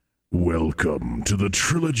Welcome to the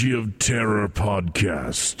Trilogy of Terror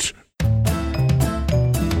podcast.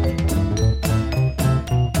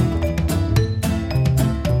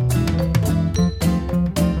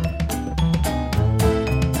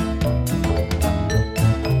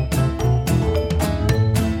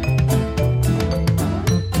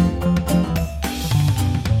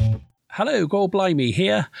 Hello, Gorblimey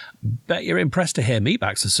here. Bet you're impressed to hear me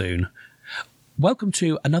back so soon. Welcome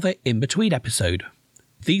to another in-between episode.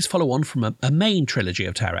 These follow on from a main Trilogy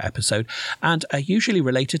of Terror episode and are usually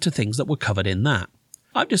related to things that were covered in that.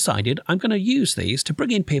 I've decided I'm going to use these to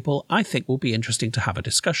bring in people I think will be interesting to have a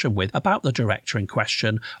discussion with about the director in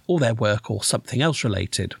question or their work or something else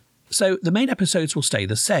related. So the main episodes will stay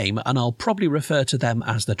the same and I'll probably refer to them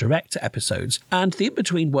as the director episodes, and the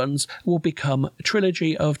in-between ones will become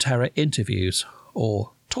Trilogy of Terror interviews,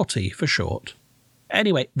 or TOTI for short.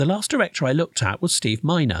 Anyway, the last director I looked at was Steve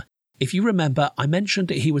Miner. If you remember, I mentioned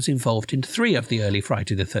that he was involved in 3 of the early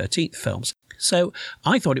Friday the 13th films, so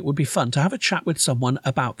I thought it would be fun to have a chat with someone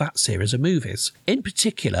about that series of movies. In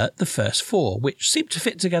particular, the first 4, which seemed to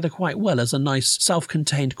fit together quite well as a nice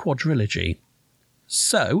self-contained quadrilogy.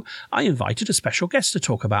 So, I invited a special guest to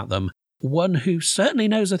talk about them, one who certainly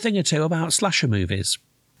knows a thing or two about slasher movies.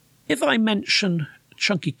 If I mention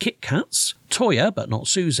Chunky Kit Kats, Toya but not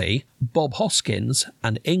Susie, Bob Hoskins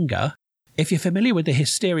and Inga, if you're familiar with the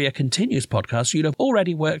Hysteria Continues podcast, you'd have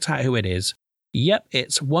already worked out who it is. Yep,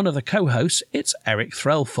 it's one of the co-hosts, it's Eric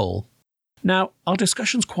Threlfall. Now, our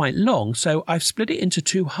discussion's quite long, so I've split it into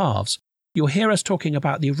 2 halves. You'll hear us talking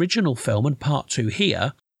about the original film and part 2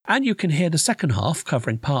 here, and you can hear the second half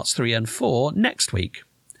covering parts 3 and 4 next week.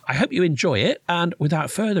 I hope you enjoy it, and without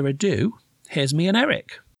further ado, here's me and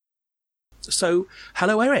Eric. So,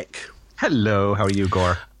 hello Eric. Hello, how are you,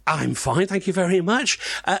 Gore? I'm fine, thank you very much.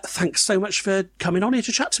 Thanks so much for coming on here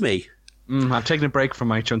to chat to me. I've taken a break from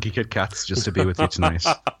my Chunky Kit Kats just to be with you tonight.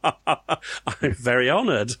 I'm very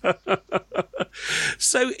honoured.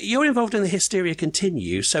 So, you're involved in the Hysteria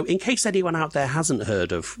Continues, so in case anyone out there hasn't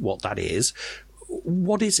heard of what that is,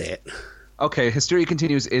 what is it? Okay, Hysteria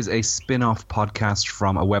Continues is a spin-off podcast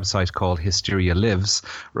from a website called Hysteria Lives,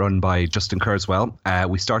 run by Justin Kurzweil.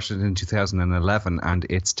 We started in 2011, and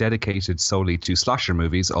it's dedicated solely to slasher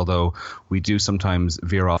movies, although we do sometimes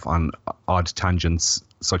veer off on odd tangents,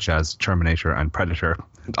 such as Terminator and Predator.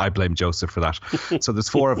 I blame Joseph for that. So there's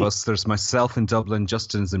 4 of us. There's myself in Dublin,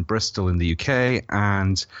 Justin's in Bristol in the UK,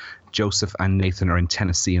 and Joseph and Nathan are in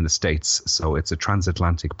Tennessee in the States. So it's a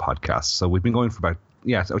transatlantic podcast. So we've been going for about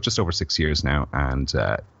just over 6 years now, and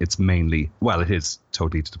it's mainly, it is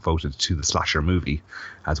totally devoted to the slasher movie,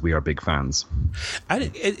 as we are big fans.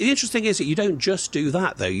 And the interesting is that you don't just do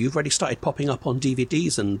that, though. You've already started popping up on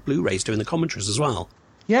DVDs and Blu-rays doing the commentaries as well.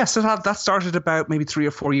 Yeah, so that started about maybe 3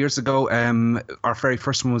 or 4 years ago. Our very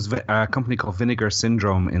first one was a company called Vinegar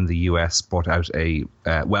Syndrome in the US brought out they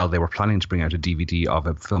were planning to bring out a DVD of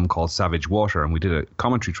a film called Savage Water, and we did a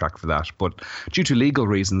commentary track for that. But due to legal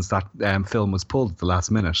reasons, that film was pulled at the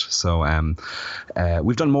last minute. So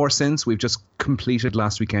we've done more since. We've just completed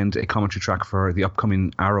last weekend a commentary track for the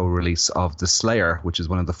upcoming Arrow release of The Slayer, which is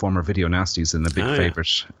one of the former Video Nasties and a big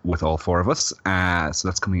favourite with all 4 of us. So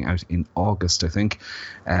that's coming out in August, I think.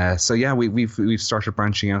 We've started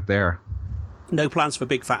branching out there. No plans for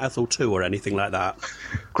Big Fat Ethel 2 or anything like that?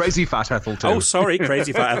 Crazy Fat Ethel 2. Oh, sorry,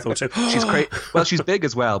 Crazy Fat Ethel 2. Well, she's big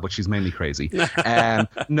as well, but she's mainly crazy.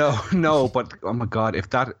 No, but oh my God,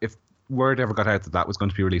 if word ever got out that was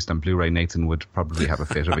going to be released on Blu-ray, Nathan would probably have a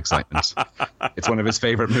fit of excitement. It's one of his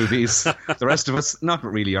favourite movies. The rest of us, not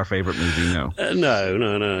really our favourite movie, no.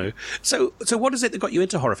 No. So what is it that got you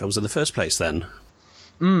into horror films in the first place then?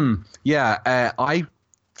 I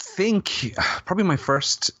think probably my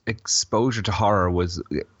first exposure to horror was,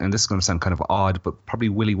 and this is going to sound kind of odd, but probably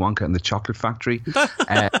Willy Wonka and the Chocolate Factory.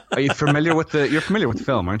 Are you familiar with you're familiar with the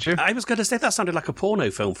film, aren't you? I was going to say that sounded like a porno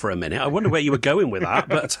film for a minute. I wonder where you were going with that,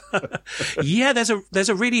 but yeah, there's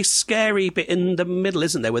a really scary bit in the middle,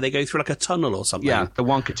 isn't there, where they go through like a tunnel or something? Yeah, the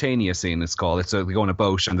Wonkatania scene it's called. They go on a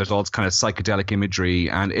boat and there's all this kind of psychedelic imagery,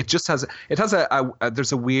 and it just has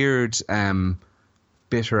there's a weird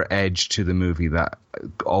bitter edge to the movie that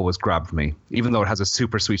always grabbed me, even though it has a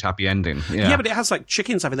super sweet happy ending. Yeah, but it has like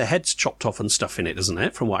chickens having their heads chopped off and stuff in it, doesn't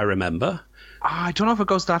it, from what I remember? I don't know if it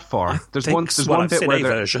goes that far. There's think one I've bit seen where, a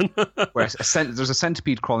version. where there's a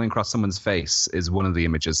centipede crawling across someone's face is one of the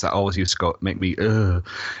images that always used to make me ugh.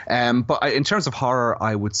 But in terms of horror,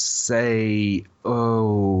 I would say,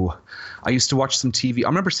 I used to watch some TV. I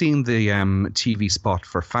remember seeing the TV spot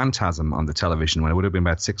for Phantasm on the television when I would have been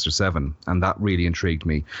about 6 or 7, and that really intrigued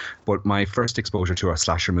me. But my first exposure to a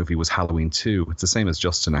slasher movie was Halloween 2. It's the same as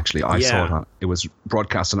Justin, actually. I saw it was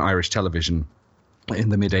broadcast on Irish television in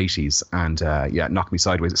the mid-80s, and it knocked me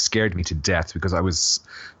sideways. It scared me to death because I was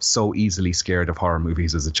so easily scared of horror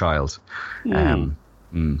movies as a child.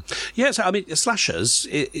 Yeah, so I mean, slashers,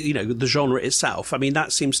 the genre itself, I mean,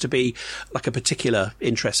 that seems to be like a particular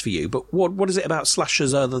interest for you. But what is it about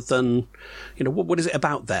slashers other than, what is it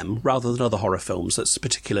about them rather than other horror films that's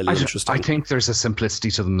particularly interesting? I think there's a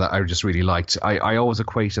simplicity to them that I just really liked. I always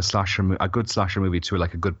equate a good slasher movie to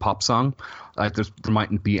like a good pop song. There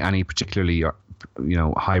mightn't be any particularly,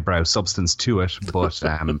 highbrow substance to it, but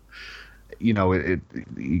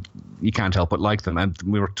you can't help but like them. And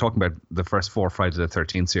we were talking about the first 4 Friday the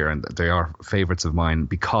 13th here, and they are favorites of mine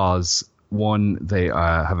because, one, they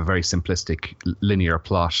have a very simplistic linear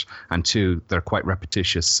plot, and 2, they're quite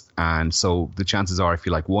repetitious. And so the chances are, if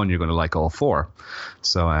you like one, you're going to like all 4.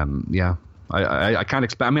 So, I can't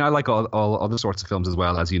expect. I mean, I like all other sorts of films as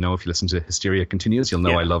well. As you know, if you listen to Hysteria Continues, you'll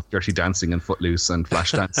know I love Dirty Dancing and Footloose and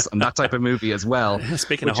Flashdance and that type of movie as well.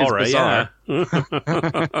 Speaking of horror, yeah.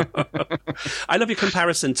 I love your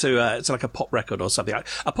comparison to like a pop record or something.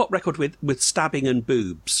 A pop record with stabbing and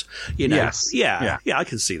boobs. Yes. Yeah, I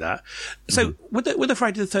can see that. So with the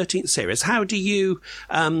Friday the 13th series, how do you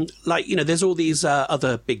there's all these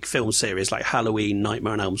other big film series like Halloween,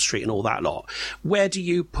 Nightmare on Elm Street, and all that lot. Where do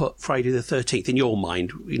you put Friday the 13th in your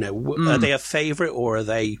mind? Are they a favourite or are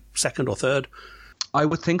they second or third? I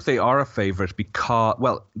would think they are a favourite because,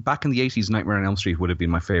 well, back in the 80s, Nightmare on Elm Street would have been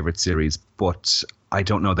my favourite series, but I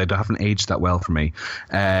don't know. They haven't aged that well for me.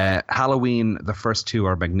 Halloween, the first 2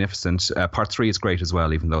 are magnificent. Part 3 is great as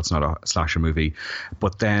well, even though it's not a slasher movie.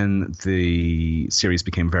 But then the series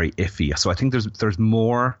became very iffy. So I think there's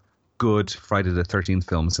more good Friday the 13th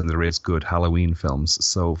films than there is good Halloween films.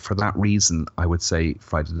 So for that reason, I would say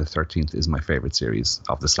Friday the 13th is my favourite series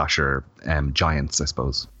of the slasher giants, I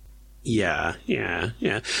suppose. Yeah.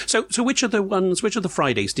 So which of the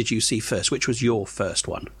Fridays did you see first? Which was your first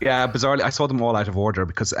one? Yeah, bizarrely, I saw them all out of order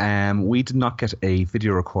because we did not get a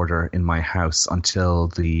video recorder in my house until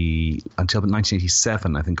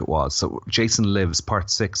 1987, I think it was. So Jason Lives Part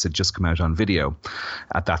 6 had just come out on video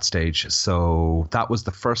at that stage. So that was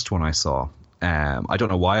the first one I saw. I don't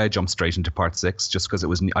know why I jumped straight into Part 6, just because it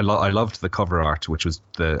was. I loved the cover art, which was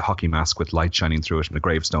the hockey mask with light shining through it and a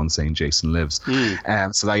gravestone saying Jason Lives.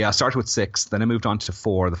 I started with 6, then I moved on to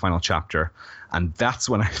 4, the final chapter, and that's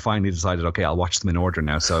when I finally decided, okay, I'll watch them in order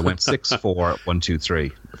now. So I went 6, 4, 1, 2,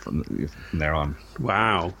 3 from there on.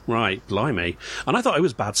 Wow, right, blimey! And I thought I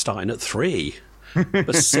was bad starting at 3,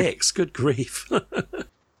 but 6, good grief.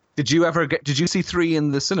 Did you see 3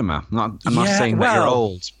 in the cinema? I'm not saying that you're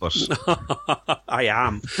old, but I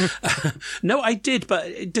am. No, I did,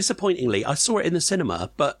 but disappointingly, I saw it in the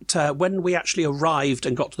cinema. But when we actually arrived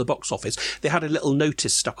and got to the box office, they had a little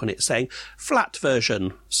notice stuck on it saying flat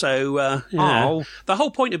version. So the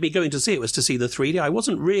whole point of me going to see it was to see the 3D. I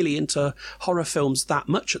wasn't really into horror films that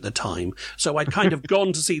much at the time, so I'd kind of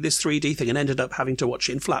gone to see this 3D thing and ended up having to watch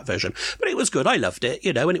it in flat version. But it was good. I loved it,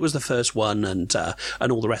 and it was the first one and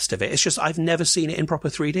all the rest of it. It's just I've never seen it in proper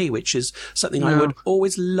 3D, which is something I would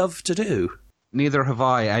always love to do. Neither have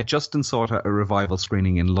I. Justin saw a revival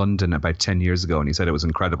screening in London about 10 years ago, and he said it was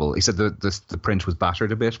incredible. He said the print was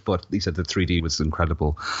battered a bit, but he said the 3D was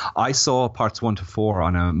incredible. I saw parts 1 to 4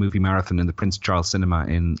 on a movie marathon in the Prince Charles Cinema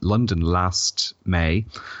in London last May,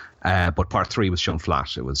 but part 3 was shown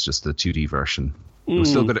flat. It was just the 2D version. It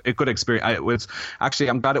was still a good experience.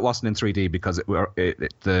 I'm glad it wasn't in 3D because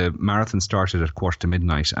the marathon started at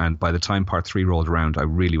 1:45, and by the time part 3 rolled around, I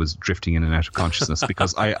really was drifting in and out of consciousness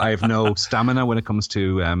because I have no stamina when it comes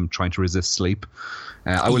to trying to resist sleep.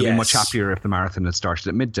 I would have been much happier if the marathon had started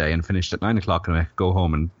at midday and finished at 9 o'clock, and I could go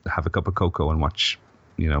home and have a cup of cocoa and watch,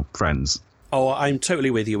 Friends. Oh, I'm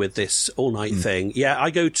totally with you with this all-night thing. Yeah, I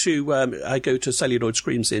go to Celluloid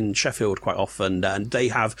Screams in Sheffield quite often, and they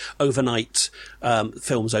have overnight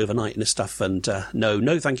films overnight and stuff. And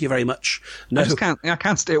no, thank you very much. No, I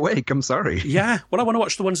can't stay awake. I'm sorry. Yeah, well, I want to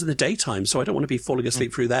watch the ones in the daytime, so I don't want to be falling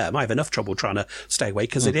asleep through them. I have enough trouble trying to stay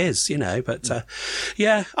awake as it is, But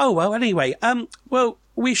yeah. Oh well. Anyway,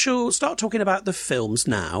 we shall start talking about the films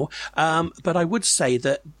now, but I would say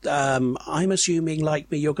that I'm assuming,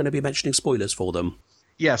 like me, you're going to be mentioning spoilers for them.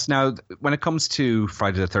 Yes. Now, when it comes to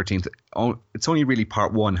Friday the 13th, it's only really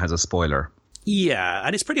part 1 has a spoiler. Yeah,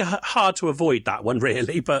 and it's pretty hard to avoid that one,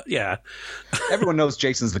 really, but yeah. Everyone knows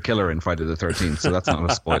Jason's the killer in Friday the 13th, so that's not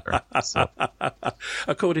a spoiler. So.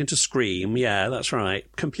 According to Scream, yeah, that's right.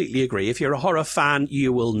 Completely agree. If you're a horror fan,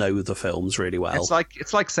 you will know the films really well.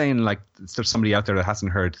 It's like saying like there's somebody out there that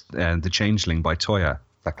hasn't heard The Changeling by Toyah,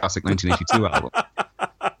 that classic 1982 album.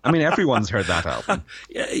 I mean, everyone's heard that album.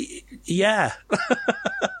 Yeah.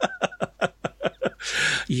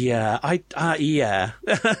 Yeah, yeah.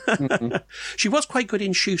 She was quite good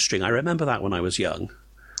in Shoestring. I remember that when I was young.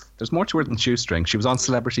 There's more to her than Shoestring. She was on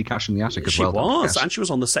Celebrity Cash in the Attic as well. She was, and she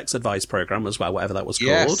was on the Sex Advice program as well, whatever that was called.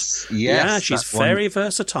 Yes, yeah, she's very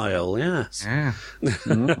versatile. Yes. Yeah.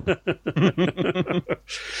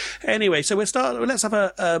 Anyway, so let's have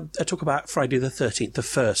a talk about Friday the 13th, the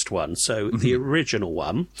first one, so the original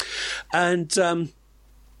one, and.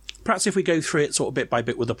 Perhaps if we go through it sort of bit by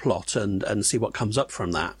bit with the plot and see what comes up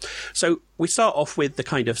from that. So we start off with the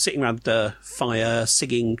kind of sitting around the fire,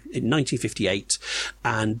 singing in 1958,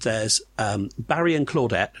 and there's Barry and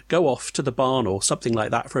Claudette go off to the barn or something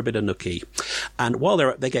like that for a bit of nookie. And while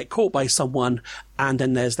they're up, they get caught by someone, and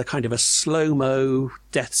then there's the kind of a slow-mo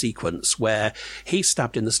death sequence where he's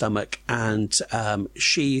stabbed in the stomach and I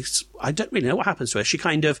don't really know what happens to her. She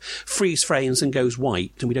kind of freeze frames and goes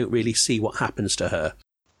white, and we don't really see what happens to her.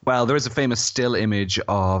 Well, there is a famous still image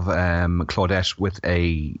of Claudette with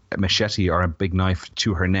a machete or a big knife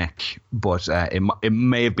to her neck, but it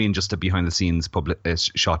may have been just a behind-the-scenes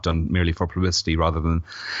shot done merely for publicity rather than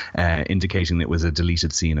indicating it was a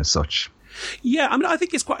deleted scene as such. Yeah, I mean, I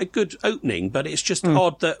think it's quite a good opening, but it's just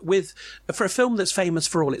odd that for a film that's famous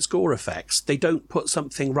for all its gore effects, they don't put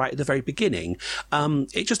something right at the very beginning.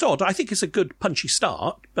 It's just odd. I think it's a good punchy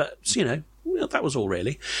start, but, that was all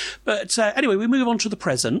really. But anyway, we move on to the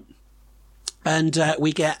present. And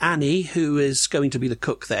we get Annie, who is going to be the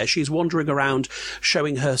cook there. She's wandering around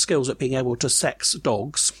showing her skills at being able to sex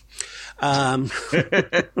dogs. Well,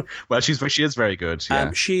 she is very good.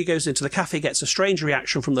 Yeah. She goes into the cafe, gets a strange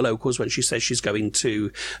reaction from the locals when she says she's going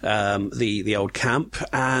to the old camp,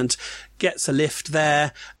 and gets a lift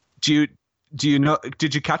there. Do you know?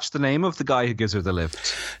 Did you catch the name of the guy who gives her the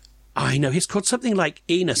lift? I know he's called something like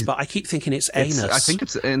Enos, but I keep thinking it's Anus. I think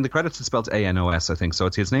it's in the credits. It's spelled Anos. I think so.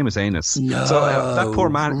 His name is Anus. No, so that poor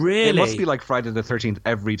man. Really, it must be like Friday the 13th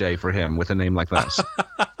every day for him with a name like that.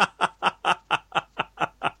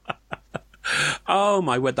 Oh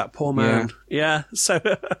my word, that poor man. Yeah. So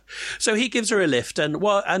he gives her a lift,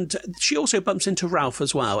 and she also bumps into Ralph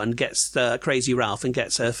as well, and gets Crazy Ralph, and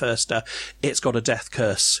gets her first "It's got a death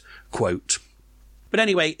curse" quote. But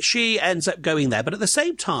anyway, she ends up going there. But at the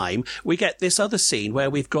same time, we get this other scene where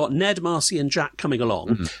we've got Ned, Marcy and Jack coming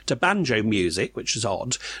along to banjo music, which is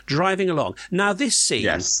odd, driving along. Now, this scene,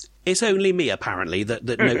 it's only me, apparently, that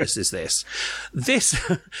notices this.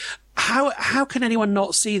 How can anyone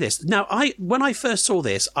not see this? Now, when I first saw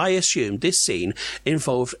this, I assumed this scene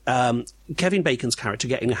involved Kevin Bacon's character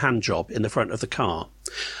getting a hand job in the front of the car.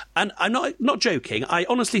 And I'm not joking. I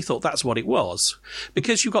honestly thought that's what it was,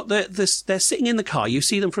 because you've got they're sitting in the car. You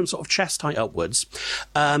see them from sort of chest height upwards.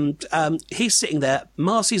 He's sitting there.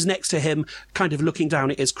 Marcy's next to him, kind of looking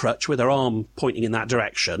down at his crutch with her arm pointing in that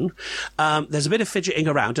direction. There's a bit of fidgeting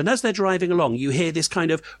around, and as they're driving along, you hear this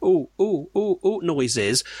kind of ooh ooh ooh ooh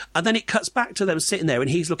noises, and then it cuts back to them sitting there, and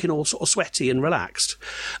he's looking all sort of sweaty and relaxed.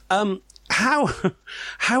 How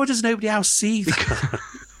does nobody else see that?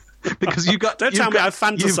 Because don't tell me I've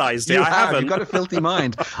fantasized it. I haven't. You've got a filthy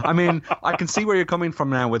mind. I mean, I can see where you're coming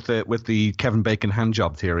from now with the Kevin Bacon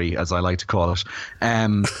handjob theory, as I like to call it.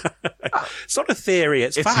 It's not a theory;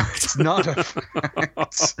 it's fact. It's not a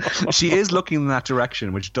fact. She is looking in that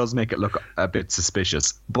direction, which does make it look a bit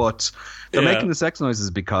suspicious. But they're making the sex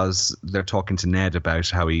noises because they're talking to Ned about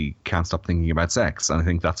how he can't stop thinking about sex, and I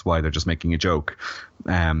think that's why they're just making a joke.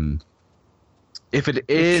 If it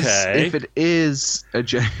is a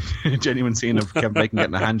genuine scene of Kevin Bacon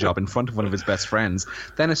getting a hand job in front of one of his best friends,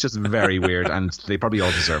 then it's just very weird, and they probably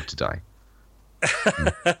all deserve to die.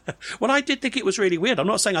 Well, I did think it was really weird. I'm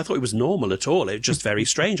not saying I thought it was normal at all. It was just very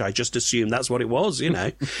strange. I just assumed that's what it was,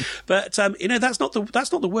 But that's not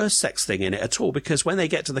the worst sex thing in it at all, because when they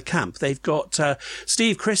get to the camp, they've got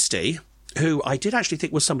Steve Christie, who I did actually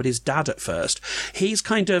think was somebody's dad at first. He's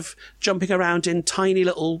kind of jumping around in tiny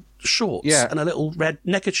little shorts and a little red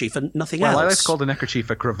neckerchief and nothing else. Well, I like to call the neckerchief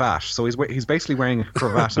a cravat. So he's basically wearing a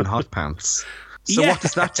cravat and hot pants. So what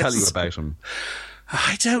does that tell you about him?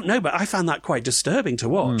 I don't know, but I found that quite disturbing to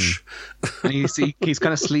watch. And you see, he's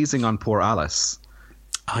kind of sleazing on poor Alice.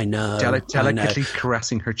 I know. Delicately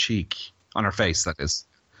caressing her cheek, on her face, that is.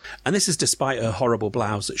 And this is despite her horrible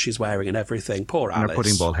blouse that she's wearing and everything. Poor Alice. And her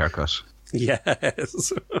pudding ball haircut.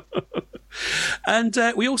 Yes. And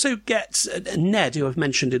we also get Ned, who I've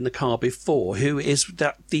mentioned in the car before, who is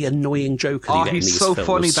the annoying Joker. Oh, he's so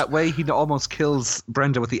funny. That way he almost kills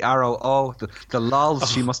Brenda with the arrow. Oh, the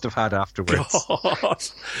lols she must have had afterwards. God.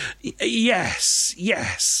 Yes.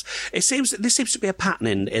 This seems to be a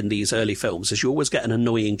pattern in these early films, is you always get an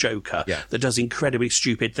annoying Joker that does incredibly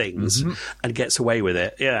stupid things and gets away with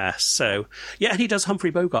it. Yeah. So, and he does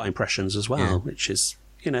Humphrey Bogart impressions as well, which is,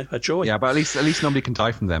 a joy. Yeah, but at least nobody can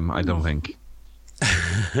die from them, I don't think.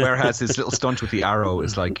 Whereas his little stunt with the arrow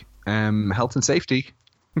is like health and safety.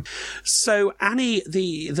 So Annie,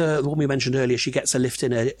 the one we mentioned earlier, she gets a lift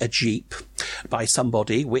in a Jeep by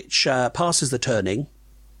somebody, which passes the turning.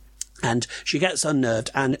 And she gets unnerved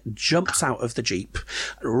and jumps out of the Jeep,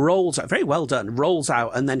 rolls out, very well done, rolls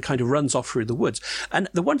out and then kind of runs off through the woods. And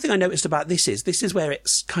the one thing I noticed about this is where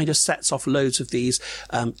it kind of sets off loads of these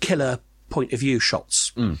killer point of view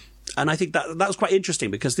shots. And I think that was quite interesting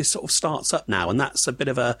because this sort of starts up now, and that's a bit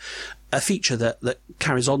of a feature that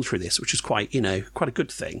carries on through this, which is quite a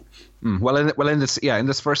good thing. Well, in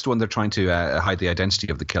this first one, they're trying to hide the identity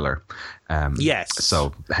of the killer. Yes.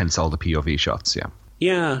 So hence all the POV shots.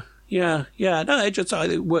 Yeah. Yeah. No,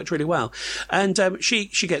 it worked really well. And she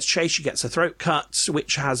gets chased, she gets her throat cut,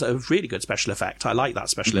 which has a really good special effect. I like that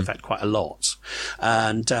special effect quite a lot.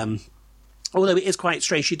 And although it is quite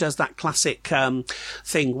strange, she does that classic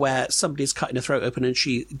thing where somebody's cutting her throat open and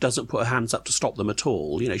she doesn't put her hands up to stop them at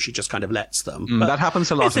all. She just kind of lets them. But that happens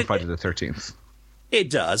a lot in Friday the 13th. It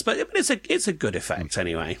does, but it's a good effect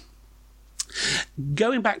anyway.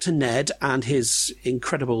 Going back to Ned and his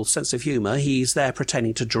incredible sense of humour, he's there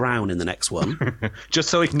pretending to drown in the next one. Just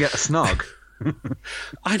so he can get a snog.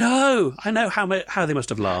 I know how they must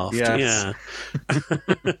have laughed. Yes.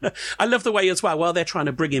 Yeah. I love the way as well, while they're trying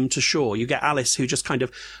to bring him to shore, you get Alice who just kind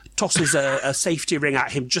of tosses a safety ring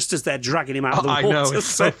at him just as they're dragging him out of the water. I know, it's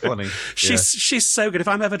so funny. She's so good. If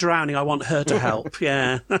I'm ever drowning, I want her to help.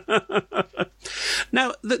 Yeah.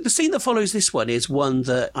 Now, the scene that follows this one is one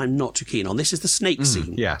that I'm not too keen on. This is the snake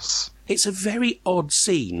scene. Yes. It's a very odd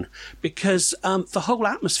scene because the whole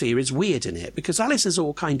atmosphere is weird in it, because Alice is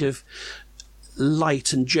all kind of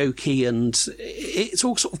light and jokey and it's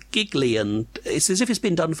all sort of giggly and it's as if it's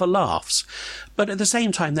been done for laughs. But at the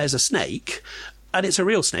same time, there's a snake and it's a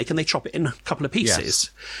real snake and they chop it in a couple of pieces,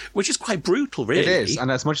 which is quite brutal, really. It is. And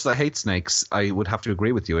as much as I hate snakes, I would have to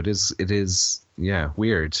agree with you. It is,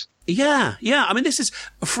 weird. Yeah. I mean, this is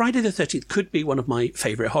Friday the 13th could be one of my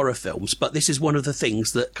favourite horror films, but this is one of the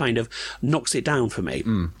things that kind of knocks it down for me.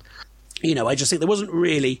 I just think there wasn't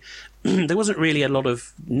really a lot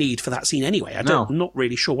of need for that scene anyway. I'm not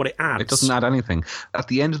really sure what it adds. It doesn't add anything. At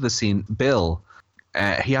the end of the scene, Bill,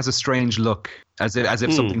 he has a strange look, as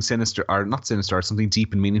if something sinister, or not sinister, or something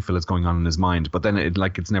deep and meaningful is going on in his mind. But then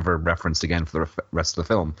it's never referenced again for the rest of the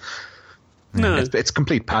film. No, it's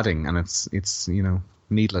complete padding, and it's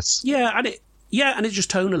needless. Yeah, and it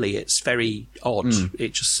just tonally, it's very odd.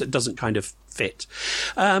 It just doesn't kind of fit.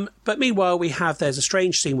 But meanwhile, there's a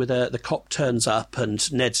strange scene where the cop turns up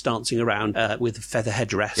and Ned's dancing around with a feather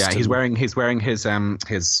headdress. Yeah, he's wearing his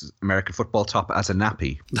American football top as a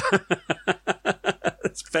nappy.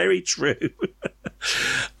 That's very true.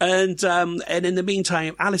 And in the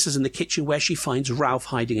meantime, Alice is in the kitchen where she finds Ralph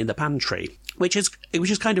hiding in the pantry, which is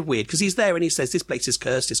kind of weird because he's there and he says this place is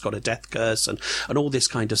cursed, it's got a death curse and all this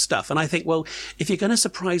kind of stuff. And I think, well, if you're going to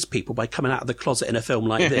surprise people by coming out of the closet in a film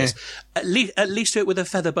like this, at least do it with a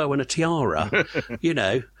feather bow and a tiara,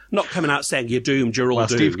 not coming out saying you're doomed, you're all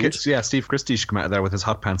doomed. Steve Christie should come out of there with his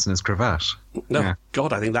hot pants and his cravat. No, yeah.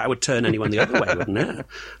 God, I think that would turn anyone the other way, wouldn't it?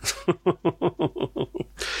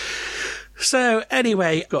 So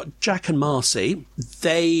anyway, got Jack and Marcy.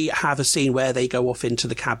 They have a scene where they go off into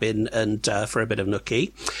the cabin and for a bit of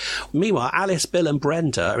nookie. Meanwhile, Alice, Bill and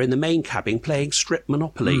Brenda are in the main cabin playing strip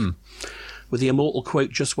Monopoly. With the immortal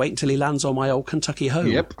quote, "Just wait until he lands on my old Kentucky home."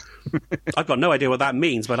 Yep. I've got no idea what that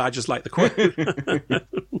means, but I just like the quote.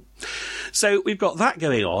 So we've got that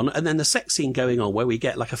going on, and then the sex scene going on where we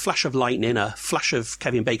get like a flash of lightning, a flash of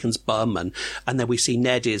Kevin Bacon's bum, and then we see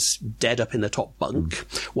Ned is dead up in the top bunk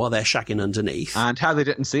while they're shagging underneath. And how they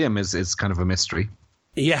didn't see him is kind of a mystery.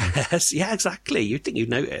 Yes, yeah, exactly. You'd think you'd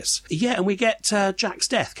notice. Yeah, and we get Jack's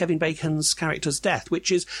death, Kevin Bacon's character's death,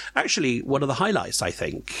 which is actually one of the highlights, I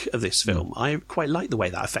think, of this film. I quite like the way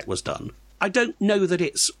that effect was done. I don't know that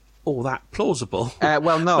it's all that plausible.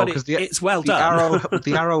 Well, no, because it's well done.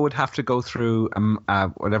 The arrow would have to go through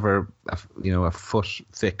a foot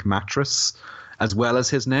thick mattress as well as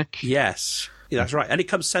his neck. Yes. Yeah, that's right. And it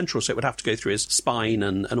comes central, so it would have to go through his spine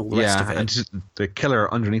and all the rest of it. And the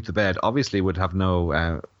killer underneath the bed obviously would have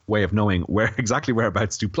no way of knowing exactly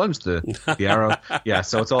whereabouts to plunge the arrow. Yeah,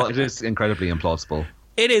 so it is incredibly implausible.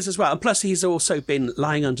 It is as well. And plus, he's also been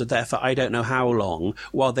lying under there for I don't know how long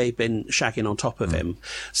while they've been shagging on top of him.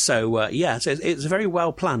 So, so it's very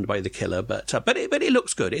well planned by the killer, but it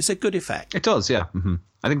looks good. It's a good effect. It does, yeah. Mm-hmm.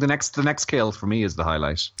 I think the next kill for me is the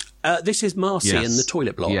highlight. This is Marcy in the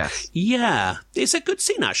toilet block. Yes. Yeah, it's a good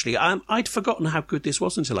scene, actually. I'd forgotten how good this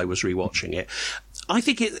was until I was rewatching it. I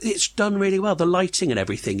think it's done really well. The lighting and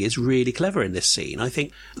everything is really clever in this scene. I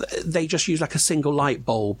think they just use like a single light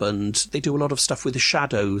bulb and they do a lot of stuff with the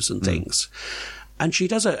shadows and things. And she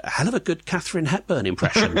does a hell of a good Katharine Hepburn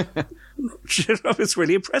impression. I was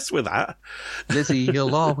really impressed with that. Lizzie,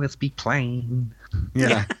 you'll always be plain.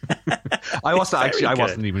 Yeah. I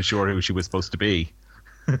wasn't even sure who she was supposed to be.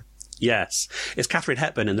 Yes. It's Katharine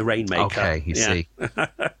Hepburn in The Rainmaker. Okay, you see.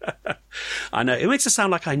 I know. It makes it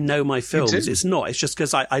sound like I know my films. It's not. It's just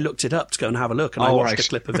because I looked it up to go and have a look and I watched a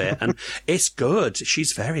clip of it and it's good.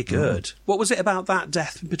 She's very good. What was it about that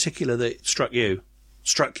death in particular that struck you?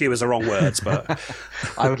 Struck you is the wrong words, but...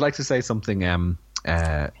 I would like to say something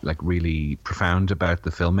like really profound about the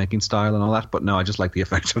filmmaking style and all that, but no, I just like the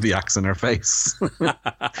effect of the axe in her face.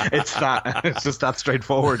 It's just that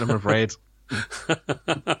straightforward, I'm afraid.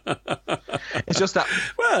 It's just that...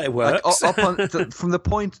 Well, it works.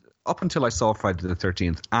 Up until I saw Friday the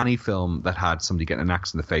 13th, any film that had somebody getting an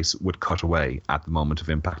axe in the face would cut away at the moment of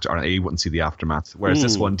impact, or you wouldn't see the aftermath. Whereas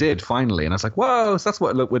this one did, finally. And I was like, whoa, so that's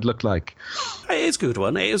what it would look like. It's a good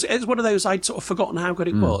one. It's one of those I'd sort of forgotten how good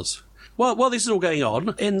it was. Well, while this is all going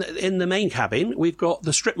on, in the main cabin, we've got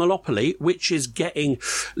the strip mallopoly, which is getting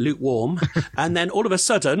lukewarm. And then all of a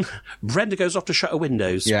sudden, Brenda goes off to shut her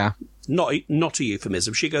windows. Yeah. Not a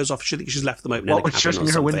euphemism. She goes off. She thinks she's left them open in the cabin. What would shutting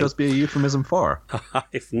her windows be a euphemism for? I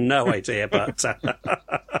have no idea, but...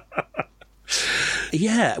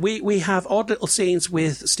 Yeah, we have odd little scenes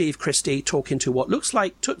with Steve Christie talking to what looks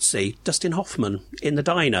like Tootsie, Dustin Hoffman, in the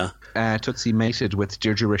diner. Tootsie mated with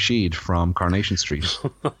Deirdre Rashid from Coronation Street.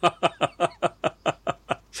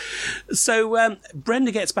 So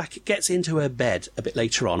Brenda gets into her bed a bit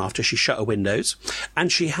later on after she shut her windows,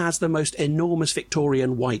 and she has the most enormous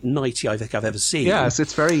Victorian white nightie I think I've ever seen. Yes,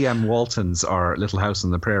 it's very Walton's or Little House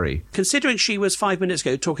on the Prairie. Considering she was 5 minutes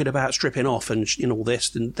ago talking about stripping off and all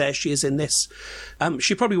this, and there she is in this.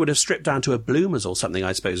 She probably would have stripped down to her bloomers or something,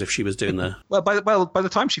 I suppose, if she was doing the... Well, by the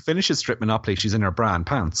time she finishes Strip Monopoly, she's in her bra and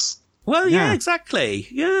pants. Well, yeah, exactly.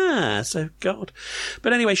 Yeah, so God.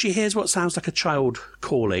 But anyway, she hears what sounds like a child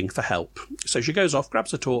calling for help. So she goes off,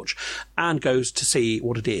 grabs a torch, and goes to see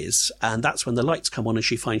what it is. And that's when the lights come on and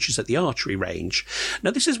she finds she's at the archery range. Now,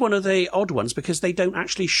 this is one of the odd ones because they don't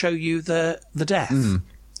actually show you the death.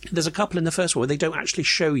 There's a couple in the first one where they don't actually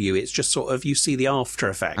show you. It's just sort of you see the after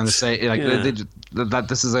effects. And they say that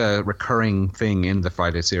this is a recurring thing in the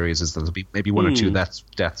Friday series is that there'll be maybe one or two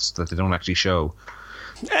deaths that they don't actually show.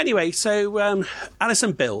 Anyway, so Alice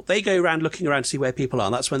and Bill, they go around looking around to see where people are.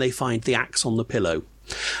 And that's when they find the axe on the pillow.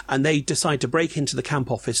 And they decide to break into the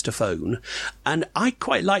camp office to phone. And I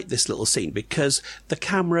quite like this little scene because the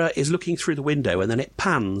camera is looking through the window and then it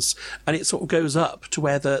pans and it sort of goes up to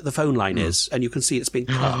where the phone line is and you can see it's been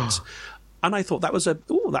cut. And I thought that was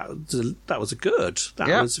good.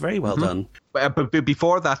 That was very well done. But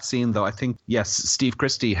before that scene, though, I think, yes, Steve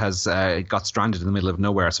Christie has got stranded in the middle of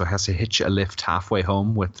nowhere, so he has to hitch a lift halfway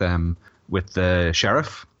home with the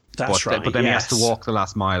sheriff. That's right. But then he has to walk the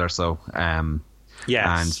last mile or so. Yes.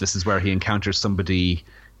 And this is where he encounters somebody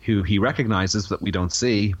who he recognizes that we don't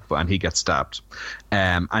see, and he gets stabbed.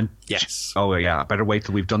 And yes. Oh yeah, I better wait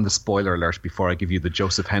till we've done the spoiler alert before I give you the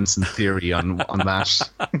Joseph Henson theory on that.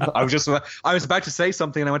 I was about to say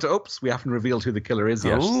something and I went, oops, we haven't revealed who the killer is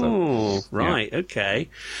yet. Oh, right, yeah. Okay.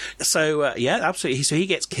 So yeah, absolutely. So he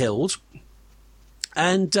gets killed.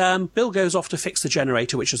 And Bill goes off to fix the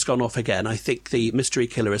generator, which has gone off again. I think the mystery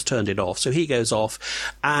killer has turned it off. So he goes off,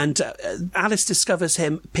 and Alice discovers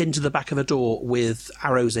him pinned to the back of a door with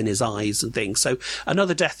arrows in his eyes and things. So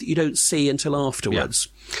another death that you don't see until afterwards.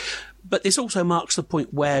 Yeah. But this also marks the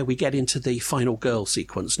point where we get into the final girl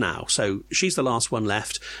sequence now. So she's the last one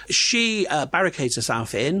left. She barricades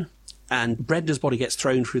herself in. And Brenda's body gets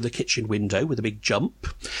thrown through the kitchen window with a big jump.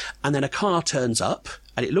 And then a car turns up,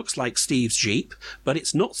 and it looks like Steve's Jeep, but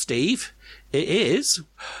it's not Steve. It is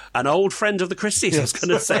an old friend of the Christies, I was going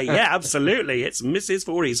to say. Yeah, absolutely. It's Mrs.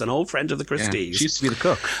 Voorhees, an old friend of the Christies. Yeah, she used to be the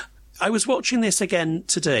cook. I was watching this again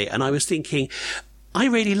today, and I was thinking, I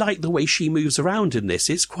really like the way she moves around in this.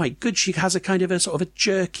 It's quite good. She has a kind of a sort of a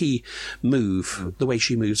jerky move, the way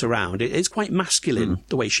she moves around. It's quite masculine,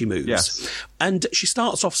 the way she moves. Yes. And she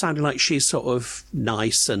starts off sounding like she's sort of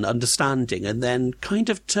nice and understanding, and then kind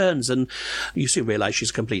of turns, and you soon realise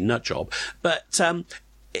she's a complete nut job. But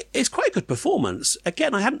it's quite a good performance.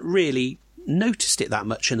 Again, I hadn't really noticed it that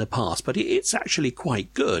much in the past, but it's actually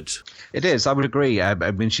quite good. It is. I would agree. I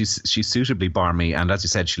mean, she's suitably barmy, and as you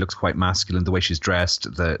said, she looks quite masculine. The way she's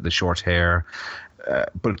dressed, the short hair.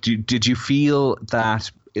 But did you feel that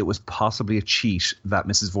it was possibly a cheat that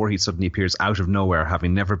Mrs. Voorhees suddenly appears out of nowhere,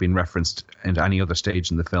 having never been referenced in any other stage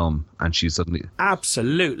in the film, and she's suddenly...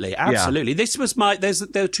 Absolutely. Yeah. This was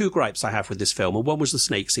there are two gripes I have with this film, and one was the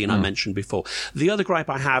snake scene I mentioned before. The other gripe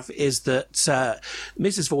I have is that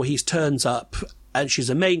Mrs. Voorhees turns up, and she's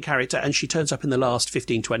a main character, and she turns up in the last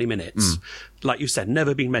 15, 20 minutes. Like you said,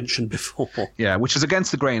 never been mentioned before. Yeah, which is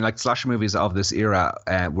against the grain. Like slasher movies of this era,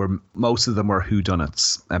 where most of them were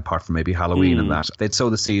whodunits, apart from maybe Halloween and that. They'd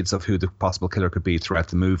sow the seeds of who the possible killer could be throughout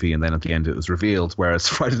the movie, and then at the end it was revealed, whereas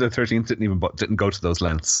Friday the 13th didn't go to those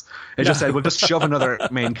lengths. It just said, we'll just shove another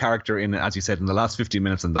main character in, as you said, in the last 15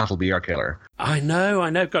 minutes, and that'll be our killer. I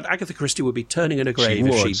know. God, Agatha Christie would be turning in a grave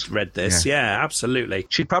if she'd read this. Yeah, absolutely.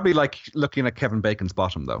 She'd probably like looking at Kevin Bacon's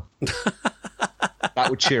bottom, though.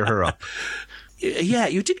 That would cheer her up. Yeah,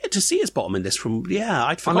 you did get to see his bottom in this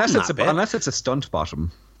I'd forgotten unless it's a stunt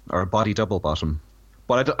bottom or a body double bottom.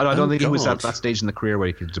 But I don't think he was at that stage in the career where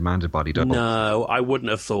he could demand a body double. No, I wouldn't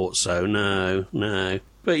have thought so. No.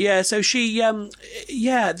 But yeah, so she, she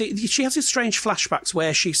has these strange flashbacks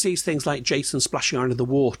where she sees things like Jason splashing under the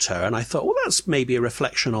water, and I thought, well, that's maybe a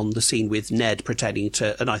reflection on the scene with Ned pretending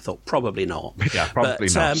to, and I thought, probably not. Yeah, probably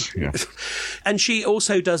not. Yeah. And she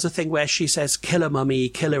also does a thing where she says, killer mummy,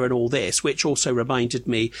 killer and all this, which also reminded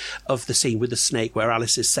me of the scene with the snake where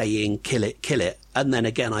Alice is saying, kill it. And then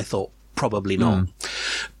again, I thought, probably not.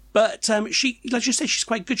 But she, like you said, she's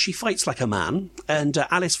quite good. She fights like a man, and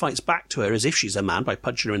Alice fights back to her as if she's a man by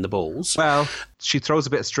punching her in the balls. Well, she throws a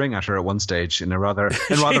bit of string at her at one stage in a rather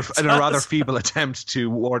feeble attempt to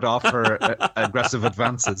ward off her aggressive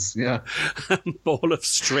advances. Yeah, ball of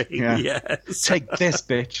string. Yeah. Yes, take this,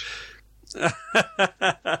 bitch.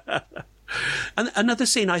 And another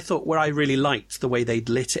scene I thought where I really liked the way they'd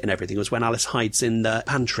lit it and everything was when Alice hides in the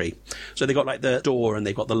pantry. So they got like the door and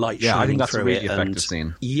they've got the light shining through it. Yeah, I think that's a really effective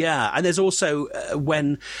scene. Yeah, and there's also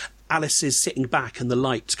when Alice is sitting back and the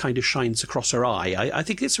light kind of shines across her eye. I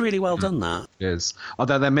think it's really well done, that. It is.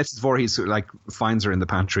 Although then Mrs. Voorhees finds her in the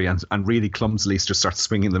pantry and really clumsily just starts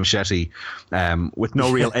swinging the machete with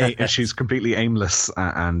no real aim. She's completely aimless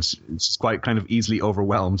and she's quite kind of easily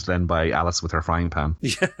overwhelmed then by Alice with her frying pan.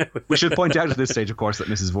 Yeah. We should point out at this stage, of course, that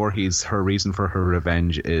Mrs. Voorhees, her reason for her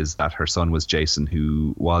revenge is that her son was Jason,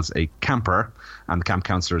 who was a camper, and the camp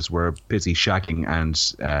counselors were busy shagging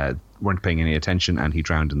and weren't paying any attention, and he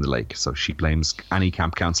drowned in the lake. So she blames any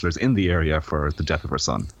camp counselors in the area for the death of her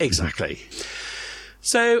son. Exactly.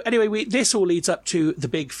 So anyway, this all leads up to the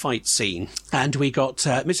big fight scene, and we got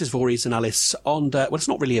Mrs. Voorhees and Alice on well, it's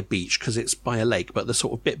not really a beach because it's by a lake, but the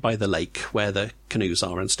sort of bit by the lake where the canoes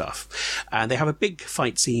are and stuff. And they have a big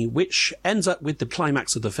fight scene, which ends up with the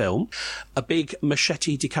climax of the film, a big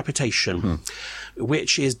machete decapitation,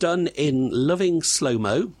 which is done in loving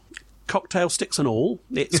slow-mo, cocktail sticks and all.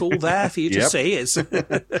 It's all there for you to see.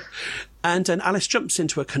 And then Alice jumps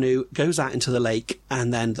into a canoe, goes out into the lake,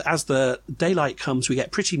 and then as the daylight comes, we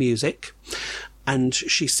get pretty music. And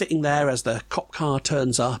she's sitting there as the cop car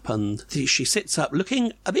turns up, and she sits up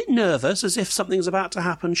looking a bit nervous, as if something's about to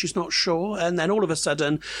happen. She's not sure. And then all of a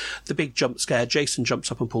sudden, the big jump scare, Jason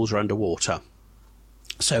jumps up and pulls her underwater.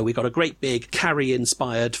 So we got a great big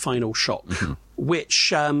Carrie-inspired final shot,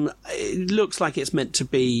 which it looks like it's meant to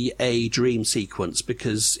be a dream sequence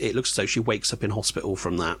because it looks as though she wakes up in hospital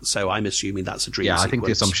from that. So I'm assuming that's a dream sequence. Yeah, I think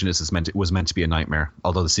the assumption is it was meant to be a nightmare,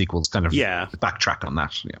 although the sequels kind of backtrack on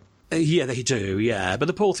that. Yeah. Yeah, they do, yeah. But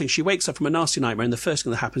the poor thing, she wakes up from a nasty nightmare and the first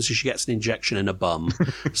thing that happens is she gets an injection in her bum.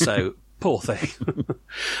 So... poor thing.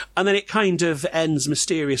 And then it kind of ends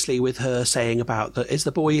mysteriously with her saying about is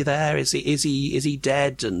the boy there? Is he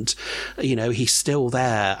dead? And, he's still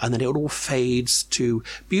there. And then it all fades to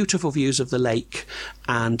beautiful views of the lake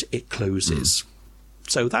and it closes.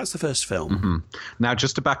 So that's the first film. Now,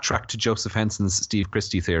 just to backtrack to Joseph Henson's Steve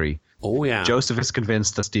Christie theory. Oh, yeah. Joseph is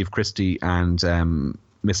convinced that Steve Christie and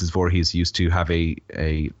Mrs. Voorhees used to have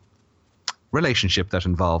a relationship that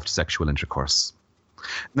involved sexual intercourse.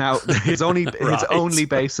 Now, his only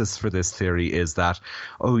basis for this theory is that,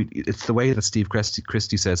 it's the way that Steve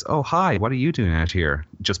Christie says, "Oh, hi, what are you doing out here?"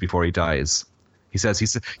 just before he dies. He says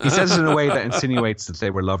it in a way that insinuates that they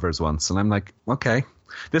were lovers once, and I'm like, okay,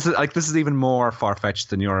 this is even more far fetched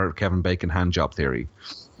than your Kevin Bacon hand job theory.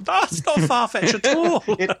 That's not far fetched at all.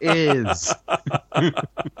 It is.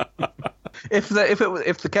 If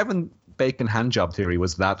the Kevin Bacon hand job theory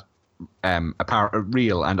was that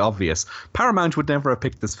real and obvious, Paramount would never have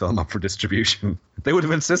picked this film up for distribution. They would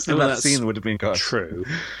have insisted that scene would have been cut. True.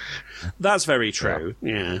 That's very true.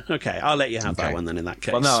 Yeah. Okay, I'll let you have that one then in that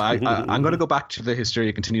case. Well, no, I'm going to go back to the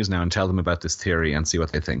Hysteria Continues now and tell them about this theory and see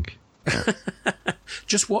what they think. Yeah.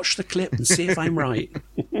 Just watch the clip and see if I'm right.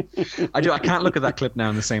 I can't look at that clip now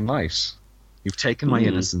in the same light. You've taken my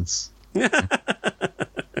innocence.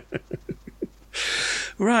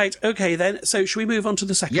 Right, okay then. So should we move on to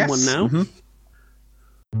the second one now? Mm-hmm.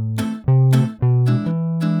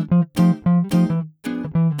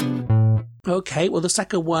 Okay, well, the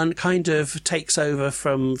second one kind of takes over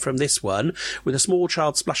from this one, with a small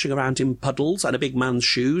child splashing around in puddles and a big man's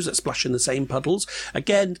shoes that splash in the same puddles.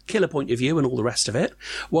 Again, killer point of view and all the rest of it.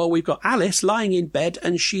 While we've got Alice lying in bed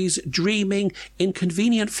and she's dreaming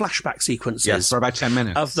inconvenient flashback sequences. Yes, for about 10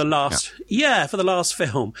 minutes. Of the last, for the last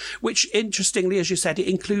film, which, interestingly, as you said, it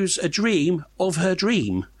includes a dream of her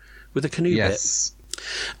dream with a canoe bit.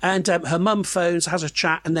 And her mum phones, has a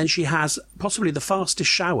chat, and then she has possibly the fastest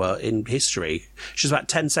shower in history. She's about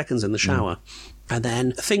 10 seconds in the shower. And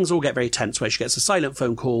then things all get very tense where she gets a silent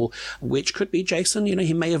phone call, which could be Jason. You know,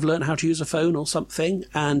 he may have learned how to use a phone or something.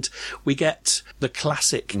 And we get the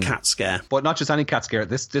classic cat scare. But not just any cat scare.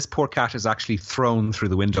 This poor cat is actually thrown through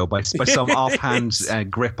the window by some offhand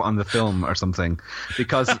grip on the film or something.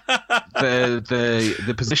 Because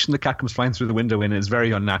the position the cat comes flying through the window in is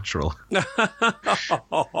very unnatural.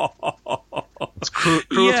 It's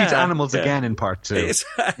cruelty to animals again in part 2.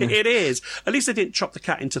 It is. At least they didn't chop the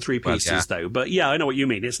cat into 3 pieces, though. But yeah, I know what you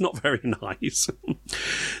mean. It's not very nice.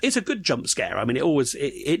 It's a good jump scare. I mean,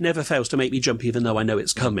 it never fails to make me jump even though I know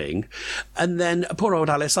it's coming. And then poor old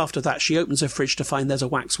Alice, after that, she opens her fridge to find there's a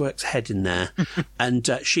Waxworks head in there. And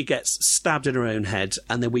she gets stabbed in her own head.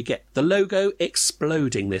 And then we get the logo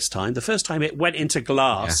exploding this time. The first time it went into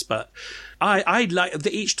glass, but I like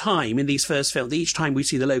that each time in these first films, each time we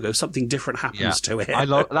see the logo, something different happens to it.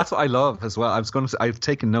 That's what I love as well. I've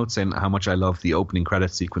taken notes in how much I love the opening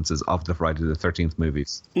credit sequences of the Friday the 13th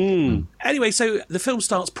movies. Anyway, so the film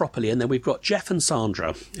starts properly, and then we've got Jeff and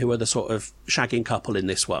Sandra, who are the sort of shagging couple in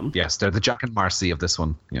this one. Yes, they're the Jack and Marcy of this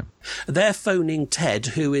one. Yeah, they're phoning Ted,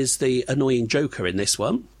 who is the annoying Joker in this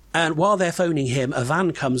one. And while they're phoning him, a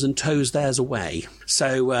van comes and tows theirs away.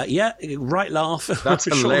 So, right laugh. That's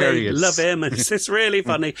hilarious. They love him, and it's really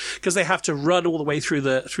funny because they have to run all the way through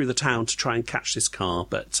the town to try and catch this car.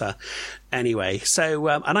 But anyway, so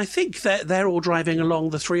and I think that they're all driving along,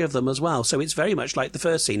 the three of them as well. So it's very much like the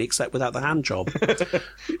first scene, except without the hand job.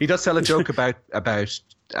 He does tell a joke about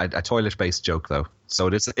a toilet-based joke, though. So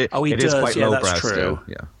it is quite lowbrow still.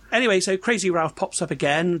 Yeah. Anyway, so Crazy Ralph pops up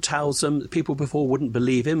again, tells them people before wouldn't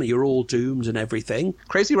believe him, you're all doomed and everything.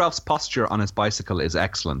 Crazy Ralph's posture on his bicycle is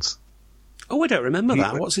excellent. Oh, I don't remember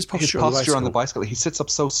that. What's his posture on the bicycle? He sits up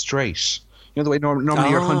so straight. You know the way normally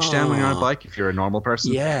you're hunched down when you're on a bike if you're a normal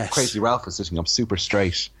person? Yes. Crazy Ralph is sitting up super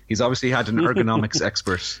straight. He's obviously had an ergonomics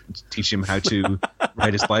expert teach him how to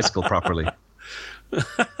ride his bicycle properly.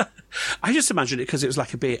 I just imagined it because it was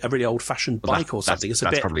like a really old-fashioned bike or something.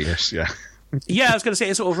 That's probably it, yeah. Yeah, I was going to say,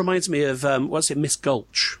 it sort of reminds me of, Miss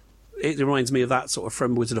Gulch. It reminds me of that sort of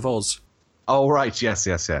from Wizard of Oz. Oh, right, yes.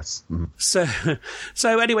 Mm-hmm.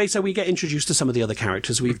 So anyway, we get introduced to some of the other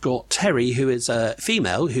characters. We've got Terry, who is a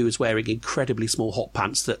female, who is wearing incredibly small hot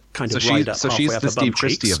pants that kind of ride up halfway up her bum cheeks. So she's the Steve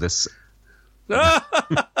Christie of this.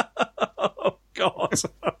 Oh, God.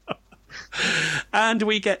 And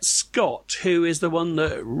we get Scott, who is the one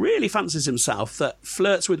that really fancies himself, that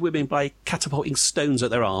flirts with women by catapulting stones at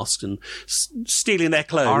their arse and stealing their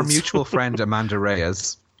clothes. Our mutual friend Amanda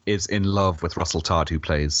Reyes is in love with Russell Todd, who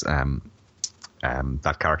plays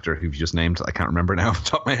that character who you just named. I can't remember now off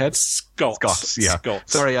the top of my head. Scott, yeah. Scott.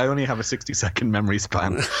 Sorry, I only have a 60-second memory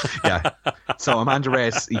span. Yeah. So Amanda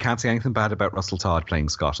Reyes, you can't say anything bad about Russell Todd playing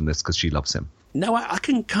Scott in this because she loves him. No, I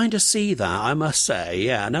can kind of see that, I must say.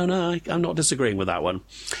 Yeah, no, I'm not disagreeing with that one.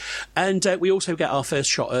 And we also get our first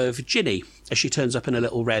shot of Ginny as she turns up in a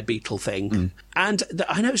little red beetle thing. And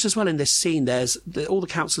I noticed as well in this scene, all the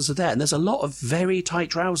counsellors are there, and there's a lot of very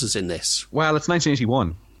tight trousers in this. Well, it's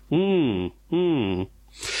 1981.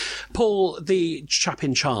 Paul, the chap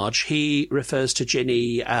in charge, he refers to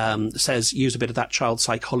Ginny, says, use a bit of that child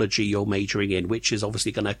psychology you're majoring in, which is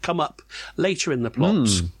obviously going to come up later in the plot.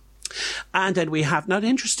 And then we have now an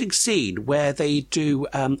interesting scene where they do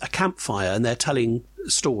a campfire and they're telling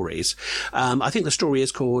stories. I think the story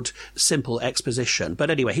is called Simple Exposition. But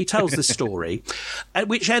anyway, he tells this story,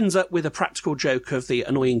 which ends up with a practical joke of the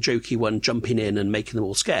annoying jokey one jumping in and making them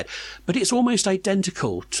all scared. But it's almost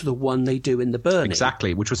identical to the one they do in The Burning.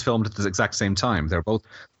 Exactly, which was filmed at the exact same time.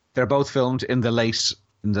 They're both filmed in the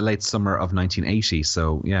late summer of 1980.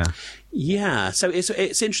 So yeah. So it's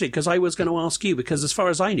interesting because I was going to ask you, because as far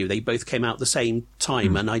as I knew, they both came out at the same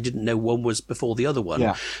time, and I didn't know one was before the other one.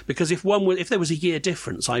 Yeah. Because if there was a year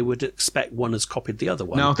difference, I would expect one has copied the other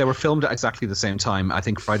one. No, they were filmed at exactly the same time. I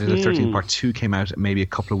think Friday the 13th Part 2 came out maybe a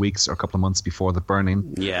couple of weeks or a couple of months before The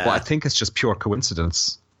Burning. Yeah. But I think it's just pure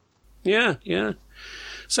coincidence. Yeah.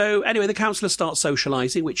 So anyway, the counsellor starts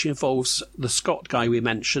socialising, which involves the Scott guy we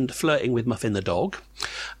mentioned flirting with Muffin the dog,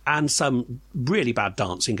 and some really bad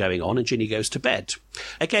dancing going on, and Ginny goes to bed.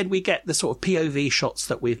 Again, we get the sort of POV shots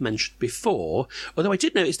that we've mentioned before, although I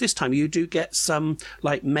did notice this time you do get some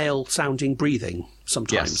like male-sounding breathing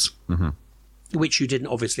sometimes, which you didn't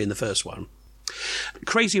obviously in the first one.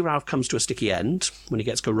 Crazy Ralph comes to a sticky end when he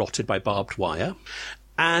gets garroted by barbed wire.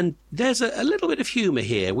 And there's a little bit of humour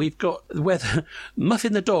here. We've got where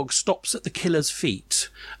Muffin the dog stops at the killer's feet,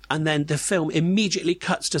 and then the film immediately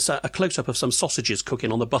cuts to a close-up of some sausages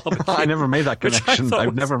cooking on the barbecue. I never made that connection.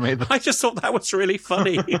 I've never made that. I just thought that was really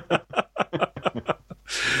funny.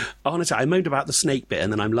 Honestly, I moaned about the snake bit,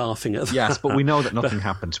 and then I'm laughing at that. Yes, but we know that nothing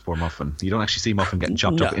happened to poor Muffin. You don't actually see Muffin getting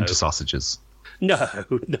chopped up into sausages. No.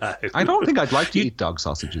 I don't think I'd like to eat dog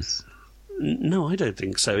sausages. No, I don't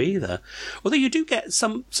think so either. Although you do get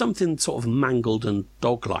something sort of mangled and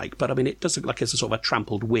dog-like, but I mean, it does look like it's a sort of a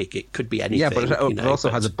trampled wig. It could be anything. Yeah, but it also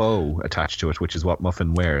has a bow attached to it, which is what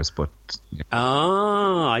Muffin wears. But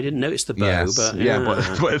I didn't notice the bow. Yes,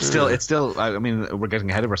 but but it's still. I mean, we're getting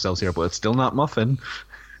ahead of ourselves here, but it's still not Muffin.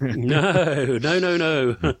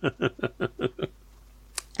 No.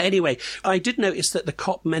 Anyway, I did notice that the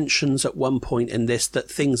cop mentions at one point in this that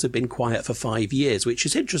things have been quiet for 5 years, which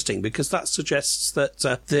is interesting because that suggests that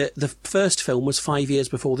the first film was 5 years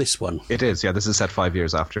before this one. It is, yeah. This is set 5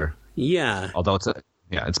 years after. Yeah. Although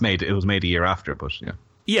it was made a year after, but yeah.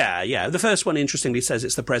 Yeah. The first one, interestingly, says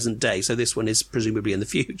it's the present day, so this one is presumably in the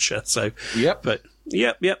future. So, yep. But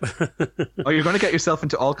yep. Oh, you're going to get yourself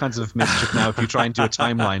into all kinds of mischief now if you try and do a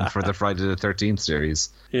timeline for the Friday the 13th series.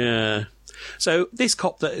 Yeah. So this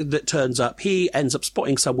cop that turns up, he ends up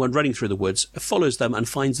spotting someone running through the woods, follows them and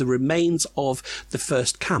finds the remains of the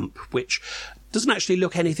first camp, which doesn't actually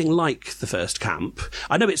look anything like the first camp.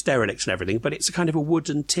 I know it's derelict and everything, but it's a kind of a wood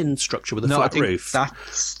and tin structure with a flat roof.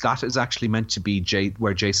 That is actually meant to be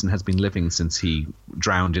where Jason has been living since he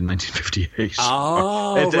drowned in 1958.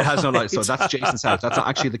 Oh, it has no light, so that's Jason's house. That's not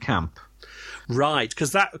actually the camp. Right,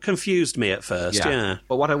 because that confused me at first, yeah.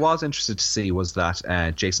 But what I was interested to see was that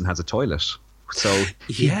Jason has a toilet. So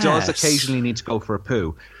he does occasionally need to go for a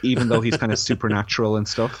poo, even though he's kind of supernatural and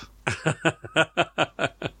stuff.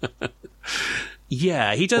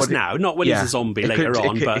 Yeah, he does now. Not when he's a zombie later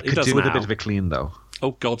on, but he does do now. with a bit of a clean, though.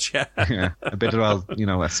 Oh, God, yeah. Yeah, a bit of,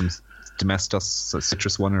 some Domestos,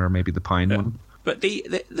 citrus one, or maybe the pine one. But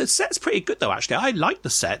the set's pretty good, though, actually. I like the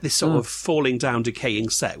set. This sort of falling down, decaying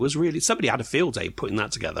set was really... Somebody had a field day putting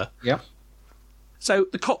that together. Yeah. So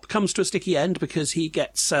the cop comes to a sticky end because he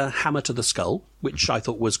gets a hammer to the skull, which I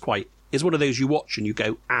thought is one of those you watch and you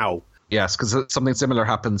go, ow. Yes, because something similar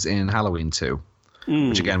happens in Halloween 2,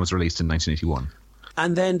 which again was released in 1981.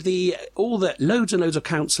 And then loads and loads of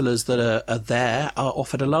counsellors that are there are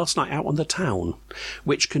offered a last night out on the town,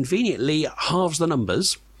 which conveniently halves the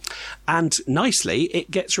numbers. And nicely,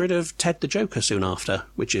 it gets rid of Ted the Joker soon after,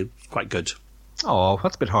 which is quite good. Oh,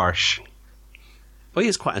 that's a bit harsh. Well, he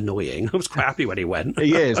is quite annoying. I was quite happy when he went.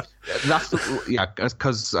 He is.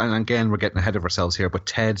 Because, and again, we're getting ahead of ourselves here, but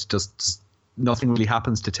Ted nothing really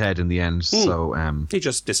happens to Ted in the end. So he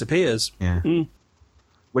just disappears. Yeah.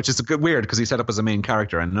 Which is weird because he's set up as a main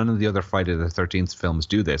character, and none of the other Friday the 13th films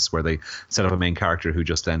do this, where they set up a main character who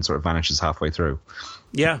just then sort of vanishes halfway through.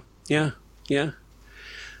 Yeah.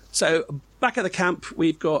 So back at the camp,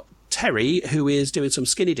 we've got Terry, who is doing some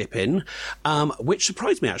skinny dipping, which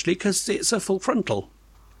surprised me, actually, because it's a full frontal.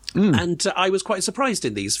 And I was quite surprised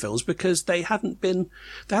in these films because there hasn't been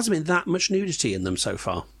that much nudity in them so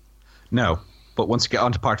far. No, but once you get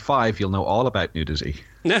on to part 5, you'll know all about nudity.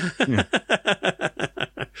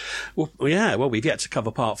 Well, we've yet to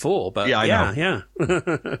cover part 4, but I know. yeah.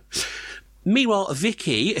 Meanwhile,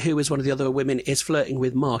 Vicky, who is one of the other women, is flirting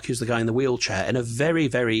with Mark, who's the guy in the wheelchair, in a very,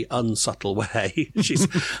 very unsubtle way. She's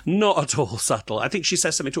not at all subtle. I think she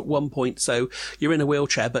says something to at one point, so you're in a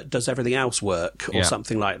wheelchair, but does everything else work, or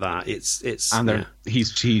something like that.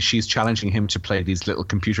 She's challenging him to play these little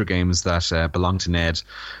computer games that belong to Ned,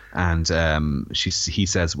 and he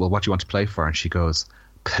says, "Well, what do you want to play for?" And she goes,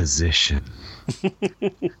 "Position,"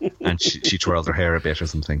 and she twirls her hair a bit or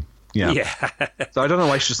something. Yeah. So I don't know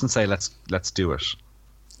why she doesn't say let's do it.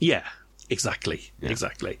 Yeah, exactly.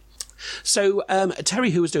 So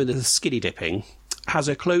Terry, who was doing the skinny dipping, has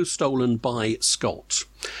her clothes stolen by Scott.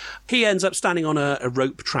 He ends up standing on a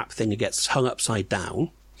rope trap thing and gets hung upside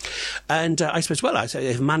down. And I suppose,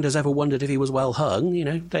 if Amanda's ever wondered if he was well hung,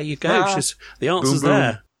 there you go. The answer's boom, boom.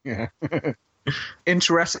 there. Yeah.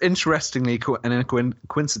 Interestingly, and a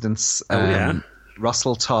coincidence.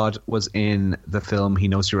 Russell Todd was in the film He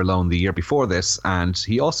Knows You're Alone the year before this, and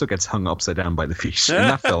he also gets hung upside down by the feet in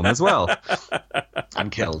that film as well,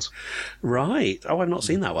 and killed. Right. Oh, I've not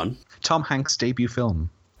seen that one. Tom Hanks' debut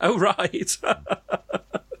film. Oh, right.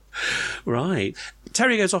 Right.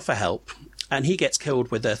 Terry goes off for help, and he gets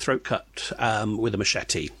killed with a throat cut with a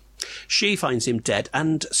machete. She finds him dead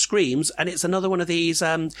and screams, and it's another one of these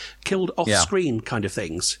killed off-screen kind of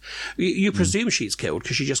things. You presume she's killed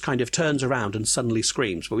because she just kind of turns around and suddenly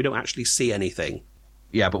screams, but we don't actually see anything.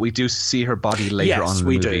 Yeah, but we do see her body later on in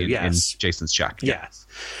the movie in Jason's shack. Yeah. Yes.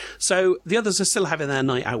 So the others are still having their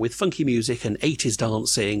night out with funky music and 80s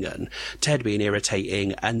dancing and Ted being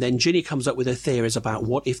irritating, and then Ginny comes up with her theories about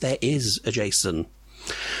what if there is a Jason.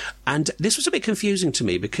 And this was a bit confusing to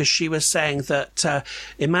me because she was saying that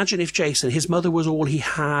imagine if Jason, his mother was all he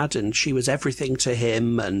had and she was everything to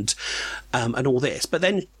him and all this. But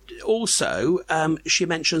then also she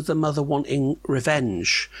mentions the mother wanting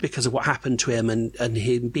revenge because of what happened to him and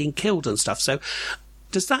him being killed and stuff. So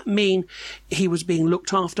does that mean he was being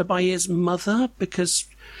looked after by his mother? Because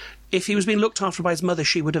if he was being looked after by his mother,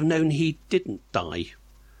 she would have known he didn't die.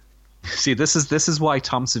 See, this is why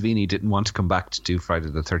Tom Savini didn't want to come back to do Friday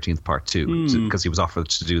the 13th Part 2, because he was offered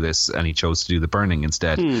to do this and he chose to do The Burning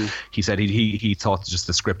instead. He said he thought just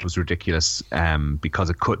the script was ridiculous because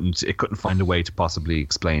it couldn't find a way to possibly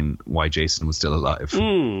explain why Jason was still alive.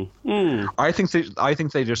 I think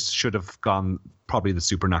they just should have gone probably the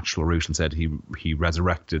supernatural route and said he was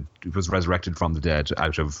resurrected from the dead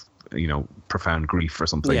out of profound grief or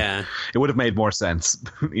something. Yeah, it would have made more sense.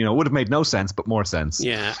 It would have made no sense, but more sense.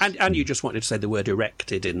 Yeah, and you just wanted to say the word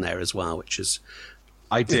erected in there as well, which is...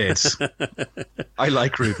 I did. I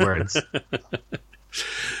like rude words.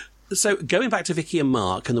 So going back to Vicky and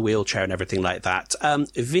Mark and the wheelchair and everything like that,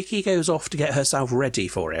 Vicky goes off to get herself ready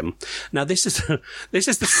for him. Now this is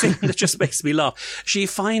the scene that just makes me laugh. She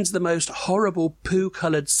finds the most horrible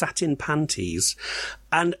poo-coloured satin panties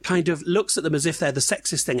and kind of looks at them as if they're the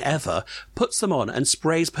sexiest thing ever, puts them on and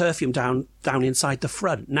sprays perfume down inside the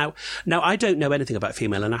front. Now I don't know anything about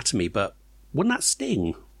female anatomy, but wouldn't that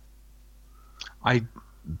sting?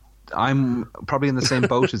 I'm probably in the same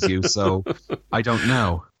boat as you, so I don't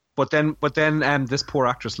know. But then, this poor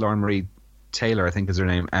actress Lauren Marie Taylor, I think is her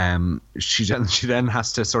name. She then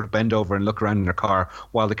has to sort of bend over and look around in her car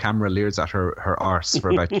while the camera leers at her arse for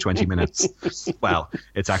about 20 minutes. Well,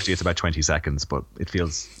 it's about 20 seconds, but it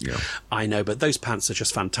feels, I know, but those pants are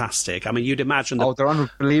just fantastic. I mean, you'd imagine. They're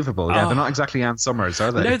unbelievable. Yeah, they're not exactly Ann Summers,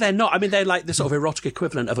 are they? No, they're not. I mean, they're like the sort of erotic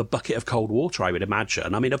equivalent of a bucket of cold water, I would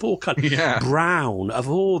imagine. I mean, of all brown, of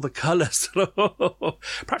all the colours.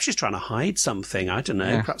 Perhaps she's trying to hide something. I don't know.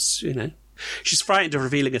 Yeah. Perhaps, she's frightened of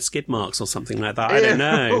revealing her skid marks or something like that. I don't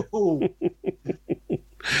know.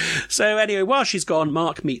 So anyway, while she's gone,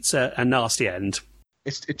 Mark meets a nasty end.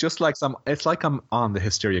 It's like I'm on the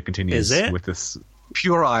Hysteria Continues. Is it? With this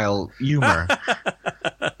puerile humour.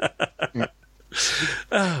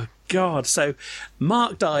 Oh, God. So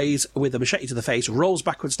Mark dies with a machete to the face, rolls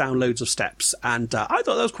backwards down loads of steps, and I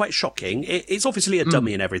thought that was quite shocking. It's obviously a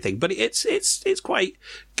dummy and everything, but it's quite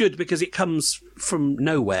good because it comes from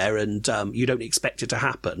nowhere and you don't expect it to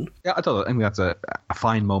happen. Yeah, I think that's a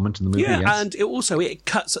fine moment in the movie. Yeah, yes. And it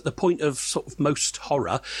cuts at the point of sort of most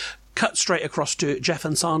horror, cuts straight across to Jeff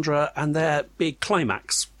and Sandra and their big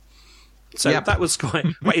climax. So that was quite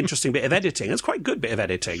interesting bit of editing. It's quite a good bit of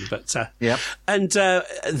editing, but and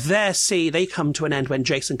they come to an end when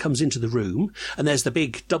Jason comes into the room, and there's the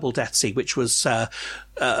big double death scene, which was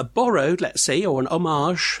borrowed, let's see, or an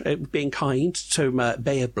homage, being kind, to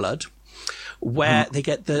Bay of Blood, where they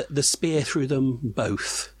get the spear through them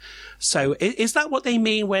both. So is that what they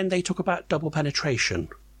mean when they talk about double penetration?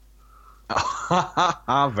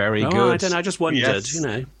 Very good. I don't know. I just wondered, Yes. you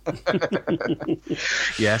know.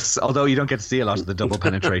 Yes, although you don't get to see a lot of the double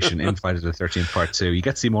penetration in Friday the 13th Part 2. You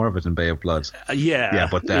get to see more of it in Bay of Blood. Yeah.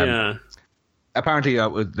 But apparently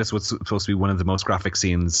this was supposed to be one of the most graphic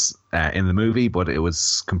scenes in the movie, but it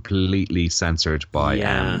was completely censored by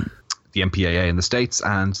the MPAA in the States,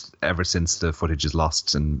 and ever since the footage is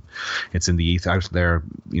lost and it's in the ether out there,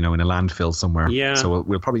 you know, in a landfill somewhere. Yeah. So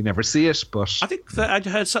we'll probably never see it, but... I think that I'd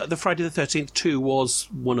heard the Friday the 13th 2 was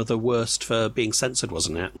one of the worst for being censored,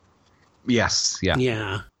 wasn't it? Yes, yeah.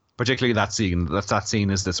 Yeah. Particularly that scene. That scene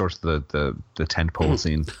is the sort of the tentpole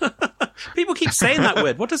scene. People keep saying that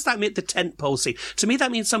word. What does that mean, the tentpole scene? To me,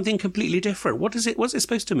 that means something completely different. What's it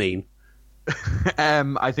supposed to mean?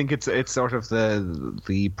 I think it's sort of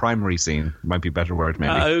the primary scene. Might be a better word,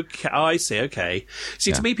 maybe. Okay, I see. Okay,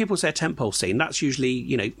 see, to me, people say a tentpole scene. That's usually,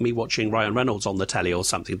 you know, me watching Ryan Reynolds on the telly or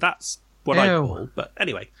something. That's what I call. But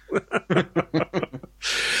anyway,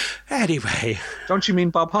 anyway, don't you mean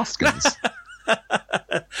Bob Hoskins?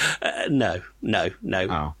 No.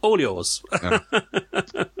 Oh. All yours. Oh.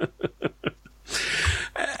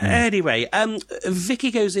 Anyway, Vicky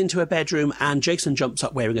goes into a bedroom and Jason jumps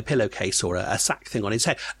up wearing a pillowcase or a sack thing on his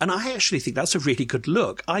head. And I actually think that's a really good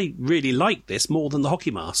look. I really like this more than the hockey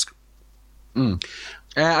mask. I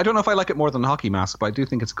don't know if I like it more than the hockey mask, but I do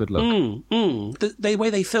think it's a good look. The way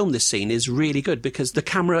they film this scene is really good because the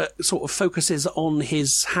camera sort of focuses on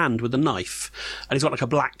his hand with a knife, and he's got like a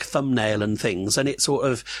black thumbnail and things, and it sort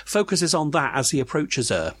of focuses on that as he approaches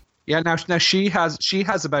her. Yeah, now she has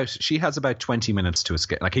about 20 minutes to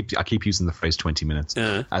escape. I keep using the phrase 20 minutes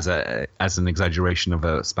as an exaggeration of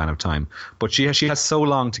a span of time. But she has so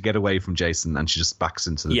long to get away from Jason, and she just backs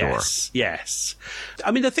into the door. Yes.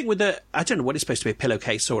 I mean, the thing with I don't know what it's supposed to be, a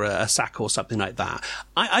pillowcase or a sack or something like that.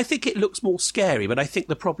 I think it looks more scary, but I think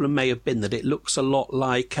the problem may have been that it looks a lot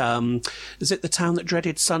like, is it The Town That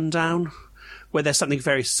Dreaded Sundown? Where there's something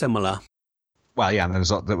very similar. Well, yeah, and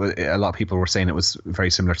there's a lot of people were saying it was very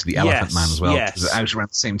similar to the Elephant Man as well. Yes. It was out around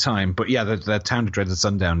the same time. But yeah, the Town That Dreaded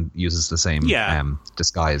Sundown uses the same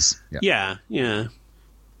disguise. Yeah.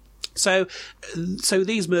 So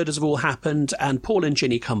these murders have all happened, and Paul and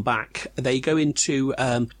Ginny come back. They go into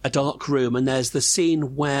a dark room, and there's the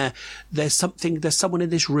scene where there's someone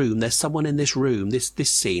in this room. There's someone in this room. This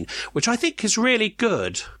scene, which I think is really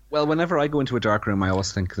good. Well, whenever I go into a dark room, I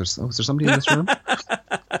always think, is there somebody in this room?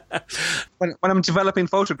 when I'm developing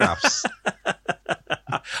photographs.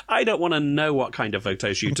 I don't want to know what kind of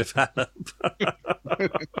photos you develop.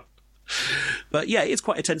 But yeah, it's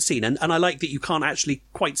quite a tense scene, and I like that you can't actually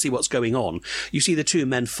quite see what's going on. You see the two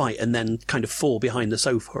men fight and then kind of fall behind the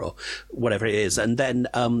sofa or whatever it is, and then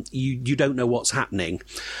you don't know what's happening.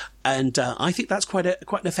 And I think that's quite an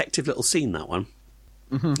effective little scene, that one.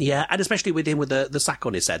 Mm-hmm. Yeah, and especially with him with the sack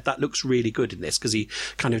on his head. That looks really good in this because he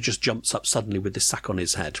kind of just jumps up suddenly with this sack on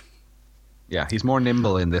his head. Yeah, he's more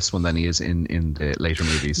nimble in this one than he is in the later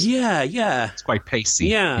movies. Yeah. It's quite pacey.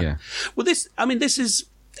 Yeah. Well, this is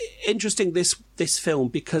interesting, this film,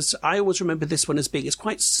 because I always remember this one as being, it's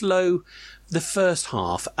quite slow the first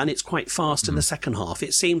half and it's quite fast in the second half.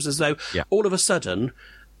 It seems as though all of a sudden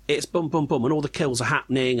it's boom, boom, boom, and all the kills are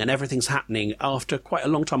happening and everything's happening after quite a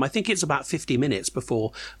long time. I think it's about 50 minutes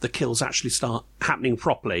before the kills actually start happening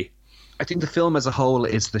properly. I think the film as a whole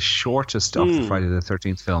is the shortest of the Friday the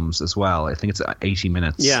 13th films as well. I think it's 80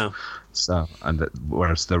 minutes. Yeah. So,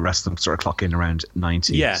 whereas the rest of them sort of clock in around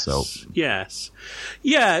 90. Yes. So. Yes.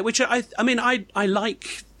 Yeah, which I mean, I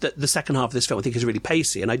like the second half of this film. I think is really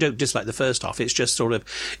pacey, and I don't dislike the first half. It's just sort of,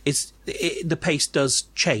 the pace does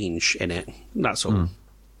change in it. That's all.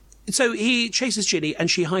 So he chases Ginny and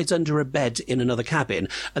she hides under a bed in another cabin.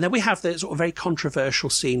 And then we have the sort of very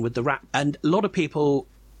controversial scene with the rat. And a lot of people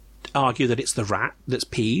argue that it's the rat that's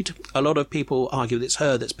peed. A lot of people argue that it's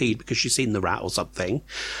her that's peed because she's seen the rat or something.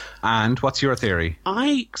 And what's your theory?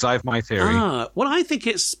 Because I have my theory. Well, I think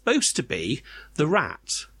it's supposed to be the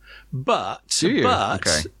rat. But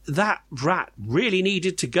that rat really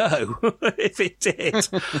needed to go if it did.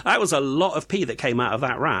 That was a lot of pee that came out of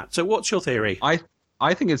that rat. So what's your theory?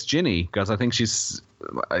 I think it's Ginny, because I think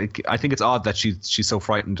I think it's odd that she's so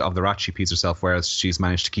frightened of the rat she pees herself, whereas she's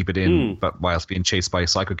managed to keep it in, but whilst being chased by a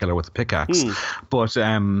psycho killer with a pickaxe. But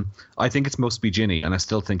I think it's supposed to be Ginny, and I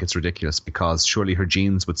still think it's ridiculous because surely her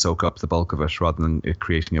genes would soak up the bulk of it rather than it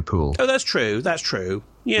creating a pool. Oh, that's true. That's true.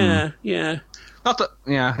 Yeah, yeah. Not that.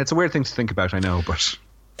 Yeah, it's a weird thing to think about. I know, but.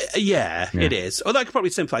 Yeah, it is. Although I could probably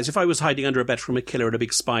sympathise. If I was hiding under a bed from a killer and a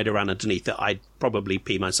big spider ran underneath it, I'd probably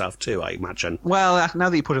pee myself too, I imagine. Well, now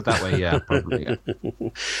that you put it that way, yeah, probably.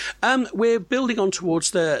 Yeah. We're building on towards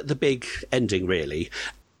the big ending, really.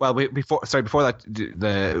 Well, before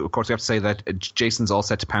that, of course, we have to say that Jason's all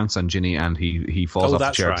set to pounce on Ginny, and he falls off the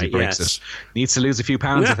chair as he breaks it. Needs to lose a few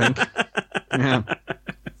pounds, I think. Yeah.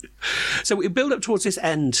 So we build up towards this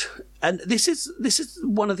end, and this is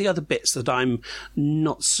one of the other bits that I'm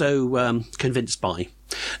not so convinced by.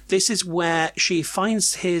 This is where she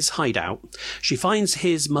finds his hideout. She finds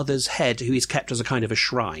his mother's head, who is kept as a kind of a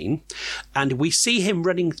shrine, and we see him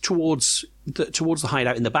running towards the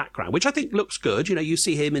hideout in the background, which I think looks good. You know, you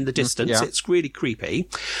see him in the distance. Yeah. It's really creepy,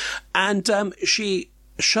 and she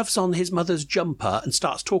shoves on his mother's jumper and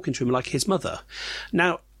starts talking to him like his mother.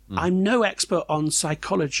 Now, I'm no expert on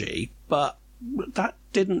psychology, but that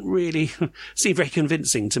didn't really seem very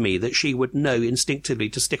convincing to me that she would know instinctively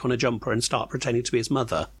to stick on a jumper and start pretending to be his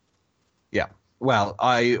mother. Yeah. Well,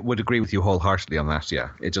 I would agree with you wholeheartedly on that. Yeah.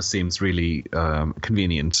 It just seems really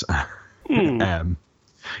convenient. Yeah.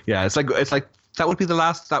 It's like that would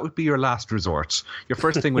be your last resort. Your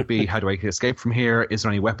first thing would be, how do I escape from here? Is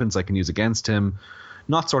there any weapons I can use against him?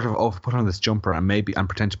 Not sort of, put on this jumper and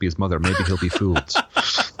pretend to be his mother. Maybe he'll be fooled.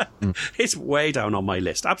 It's way down on my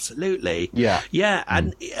list. Absolutely. Yeah. Yeah.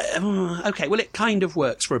 And okay, well, it kind of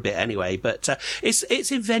works for a bit anyway, but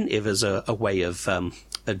it's inventive as a way of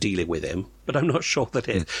dealing with him, but I'm not sure that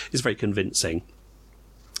it is very convincing.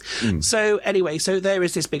 So anyway, there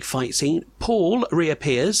is this big fight scene. Paul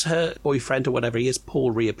reappears, her boyfriend or whatever he is. Paul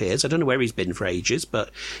reappears. I don't know where he's been for ages, but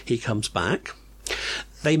he comes back.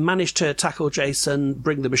 They manage to tackle Jason,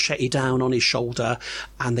 bring the machete down on his shoulder,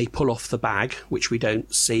 and they pull off the bag, which we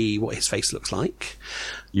don't see what his face looks like.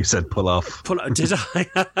 You said pull off. Did I?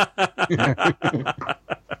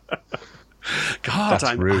 God,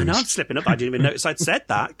 I know I'm slipping up. I didn't even notice I'd said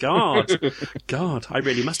that. God, I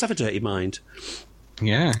really must have a dirty mind.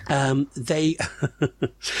 Yeah.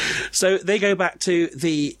 So they go back to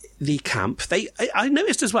the camp. I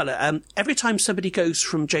noticed as well, every time somebody goes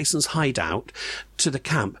from Jason's hideout to the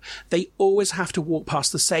camp, they always have to walk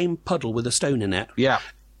past the same puddle with a stone in it. Yeah.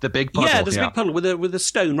 The big puddle. Yeah, there's a big puddle with a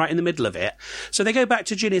stone right in the middle of it. So they go back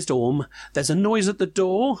to Ginny's dorm. There's a noise at the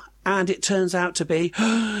door, and it turns out to be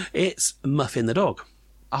it's Muffin the dog.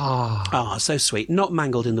 So sweet. Not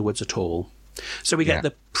mangled in the woods at all. So we get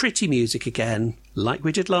the pretty music again, like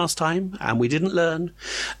we did last time, and we didn't learn.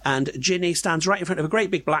 And Ginny stands right in front of a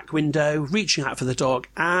great big black window, reaching out for the dog,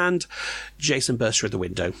 and Jason bursts through the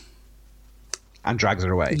window. And drags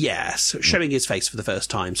her away. Yes, showing his face for the first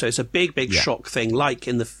time. So it's a big shock thing, like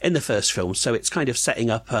in the first film. So it's kind of setting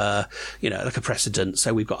up like a precedent.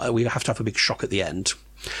 So we have to have a big shock at the end.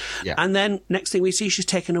 Yeah. And then next thing we see, she's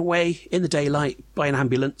taken away in the daylight by an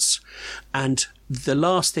ambulance, and the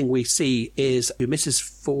last thing we see is Mrs.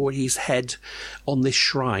 Fordy's head on this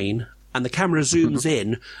shrine, and the camera zooms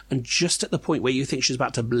in, and just at the point where you think she's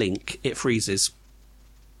about to blink, it freezes.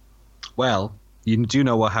 Well, you do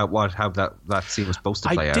know how that scene was supposed to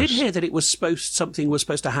play out. I did hear that something was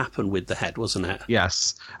supposed to happen with the head, wasn't it?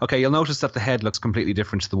 Yes. Okay, you'll notice that the head looks completely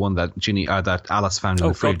different to the one that that Alice found in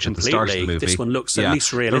the fridge at the start of the movie. This one looks at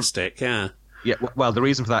least realistic, yeah. Yeah, well, the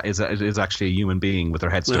reason for that is that it is actually a human being with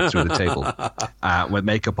her head stuck through the table with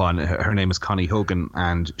makeup on. Her name is Connie Hogan,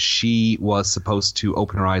 and she was supposed to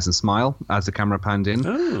open her eyes and smile as the camera panned in.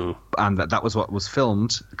 Oh. And that was what was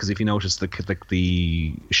filmed, because if you notice,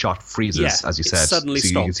 the shot freezes, as you said. It suddenly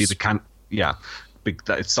stops. You can see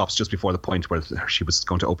it stops just before the point where she was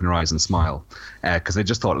going to open her eyes and smile, because they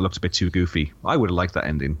just thought it looked a bit too goofy. I would have liked that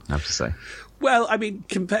ending, I have to say. Well, I mean,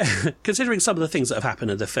 considering some of the things that have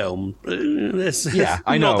happened in the film,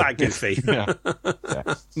 I know. Not that goofy.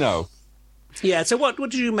 Yeah. No. Yeah, so what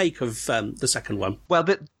did you make of the second one? Well,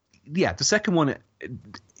 the second one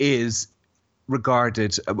is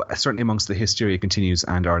regarded, certainly amongst the Hysteria Continues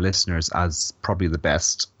and our listeners, as probably the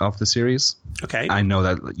best of the series. Okay. I know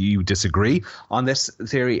that you disagree on this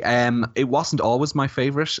theory. It wasn't always my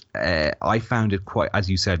favourite. I found it quite, as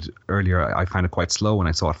you said earlier, I found it quite slow when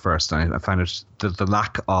I saw it first. And I found it, the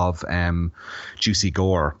lack of juicy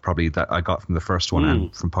gore, probably, that I got from the first one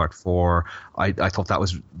and from part 4, I thought that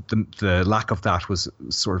was, the lack of that was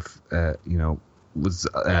sort of, was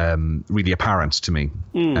really apparent to me.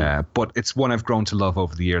 But it's one I've grown to love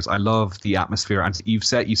over the years. I love the atmosphere, and you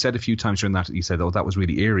said a few times during that, you said, oh, that was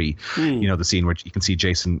really eerie. The scene where you can see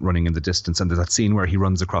Jason running in the distance, and there's that scene where he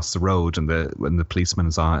runs across the road and when the policeman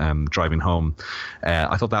is driving home.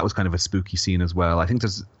 I thought that was kind of a spooky scene as well. I think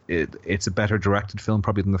it's a better directed film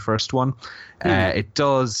probably than the first one. It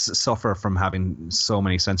does suffer from having so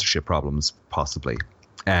many censorship problems, possibly.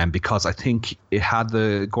 Because I think had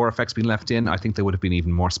the gore effects been left in, I think they would have been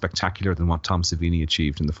even more spectacular than what Tom Savini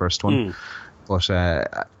achieved in the first one. But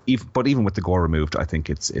even with the gore removed, I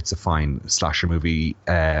think it's a fine slasher movie.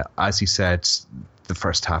 As you said, the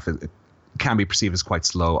first half can be perceived as quite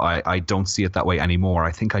slow. I don't see it that way anymore.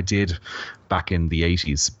 I think I did back in the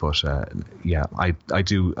 80s, but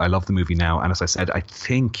I love the movie now. And as I said, I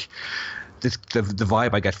think the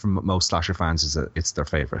vibe I get from most slasher fans is that it's their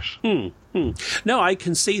favorite. No, I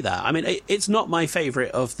can see that. I mean, it's not my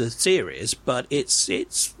favorite of the series, but it's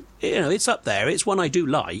up there. It's one I do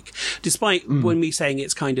like, despite when me saying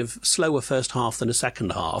it's kind of slower first half than a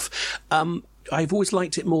second half. I've always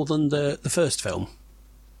liked it more than the first film.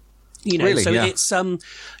 Really? So Yeah. it's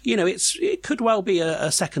it could well be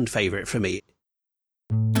a second favourite for me.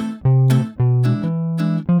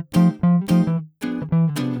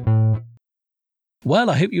 Well,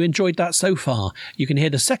 I hope you enjoyed that so far. You can hear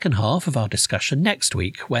the second half of our discussion next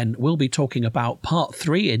week, when we'll be talking about Part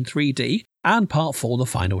 3 in 3D and Part 4, the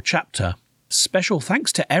final chapter. Special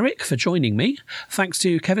thanks to Eric for joining me. Thanks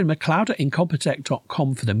to Kevin MacLeod at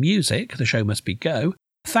Incompetech.com for the music, The Show Must Be Go.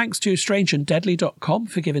 Thanks to strangeanddeadly.com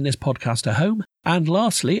for giving this podcast a home. And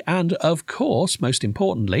lastly, and of course, most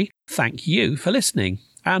importantly, thank you for listening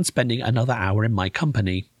and spending another hour in my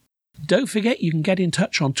company. Don't forget you can get in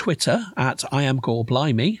touch on Twitter at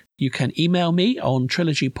IamGoreBlimey. You can email me on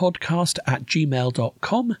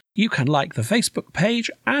trilogypodcast@gmail.com. You can like the Facebook page,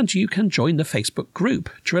 and you can join the Facebook group,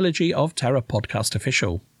 Trilogy of Terror Podcast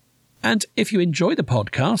Official. And if you enjoy the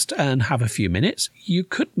podcast and have a few minutes, you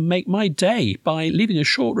could make my day by leaving a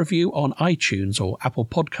short review on iTunes, or Apple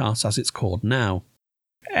Podcasts as it's called now.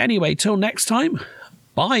 Anyway, till next time,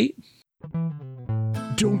 bye.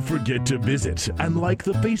 Don't forget to visit and like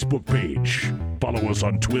the Facebook page. Follow us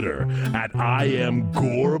on Twitter at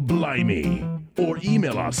IamGoreBlimey. Or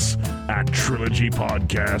email us at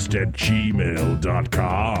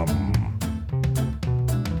trilogypodcast@gmail.com.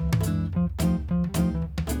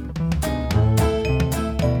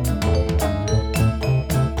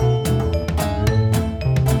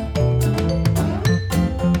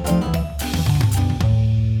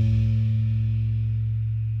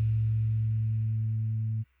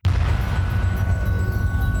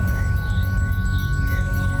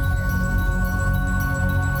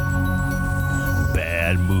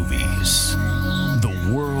 Movies.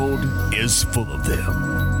 The world is full of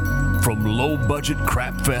them. From low-budget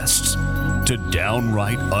crap fests to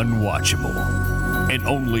downright unwatchable. And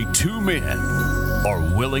only two men are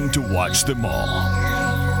willing to watch them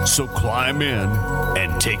all. So climb in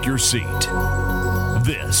and take your seat.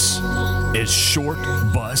 This is Short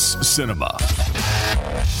Bus Cinema.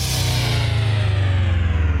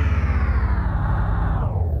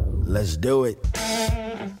 Let's do it.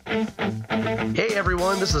 Hey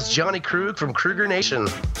everyone, this is Johnny Krug from Kruger Nation.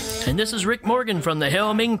 And this is Rick Morgan from the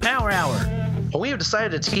Helming Power Hour. And we have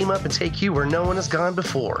decided to team up and take you where no one has gone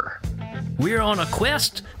before. We're on a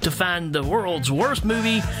quest to find the world's worst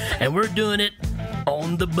movie, and we're doing it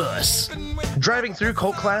on the bus. Driving through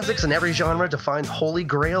cult classics in every genre to find the holy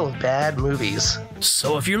grail of bad movies.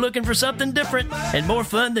 So if you're looking for something different and more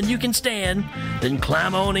fun than you can stand, then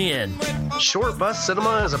climb on in. Short Bus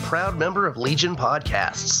Cinema is a proud member of Legion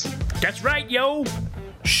Podcasts. That's right, yo!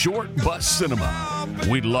 Short Bus Cinema.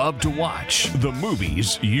 We love to watch the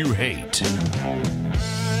movies you hate.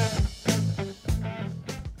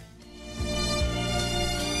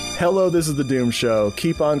 Hello, this is The Doom Show.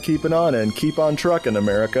 Keep on keeping on and keep on trucking,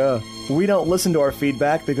 America. We don't listen to our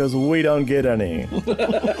feedback because we don't get any.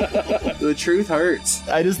 The truth hurts.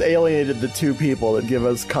 I just alienated the two people that give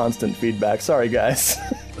us constant feedback. Sorry, guys.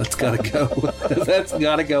 That's gotta go. That's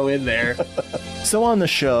gotta go in there. So on the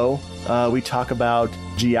show, we talk about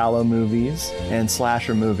giallo movies and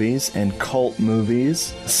slasher movies and cult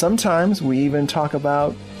movies. Sometimes we even talk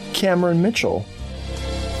about Cameron Mitchell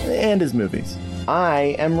and his movies.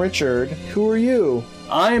 I am Richard. Who are you?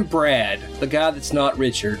 I'm Brad, the guy that's not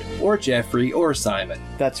Richard, or Jeffrey, or Simon.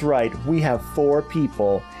 That's right, we have 4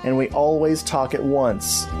 people, and we always talk at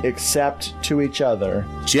once, except to each other.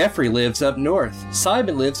 Jeffrey lives up north.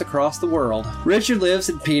 Simon lives across the world. Richard lives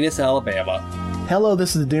in Penis, Alabama. Hello,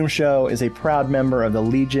 This is the Doom Show is a proud member of the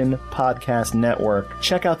Legion Podcast Network.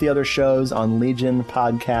 Check out the other shows on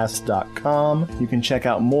legionpodcast.com. You can check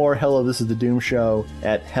out more Hello, This is the Doom Show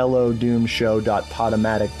at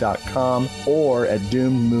hellodoomshow.podomatic.com or at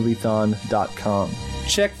doommoviethon.com.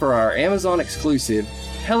 Check for our Amazon exclusive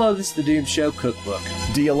Hello, This is the Doom Show cookbook.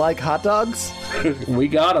 Do you like hot dogs? We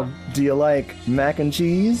got them. Do you like mac and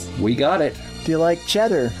cheese? We got it. Do you like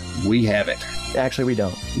cheddar? We have it. Actually, we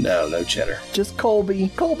don't. No cheddar. Just Colby.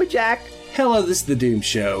 Colby Jack. Hello, this is the Doom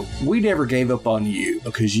Show. We never gave up on you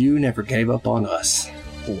because you never gave up on us.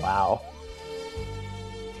 Wow.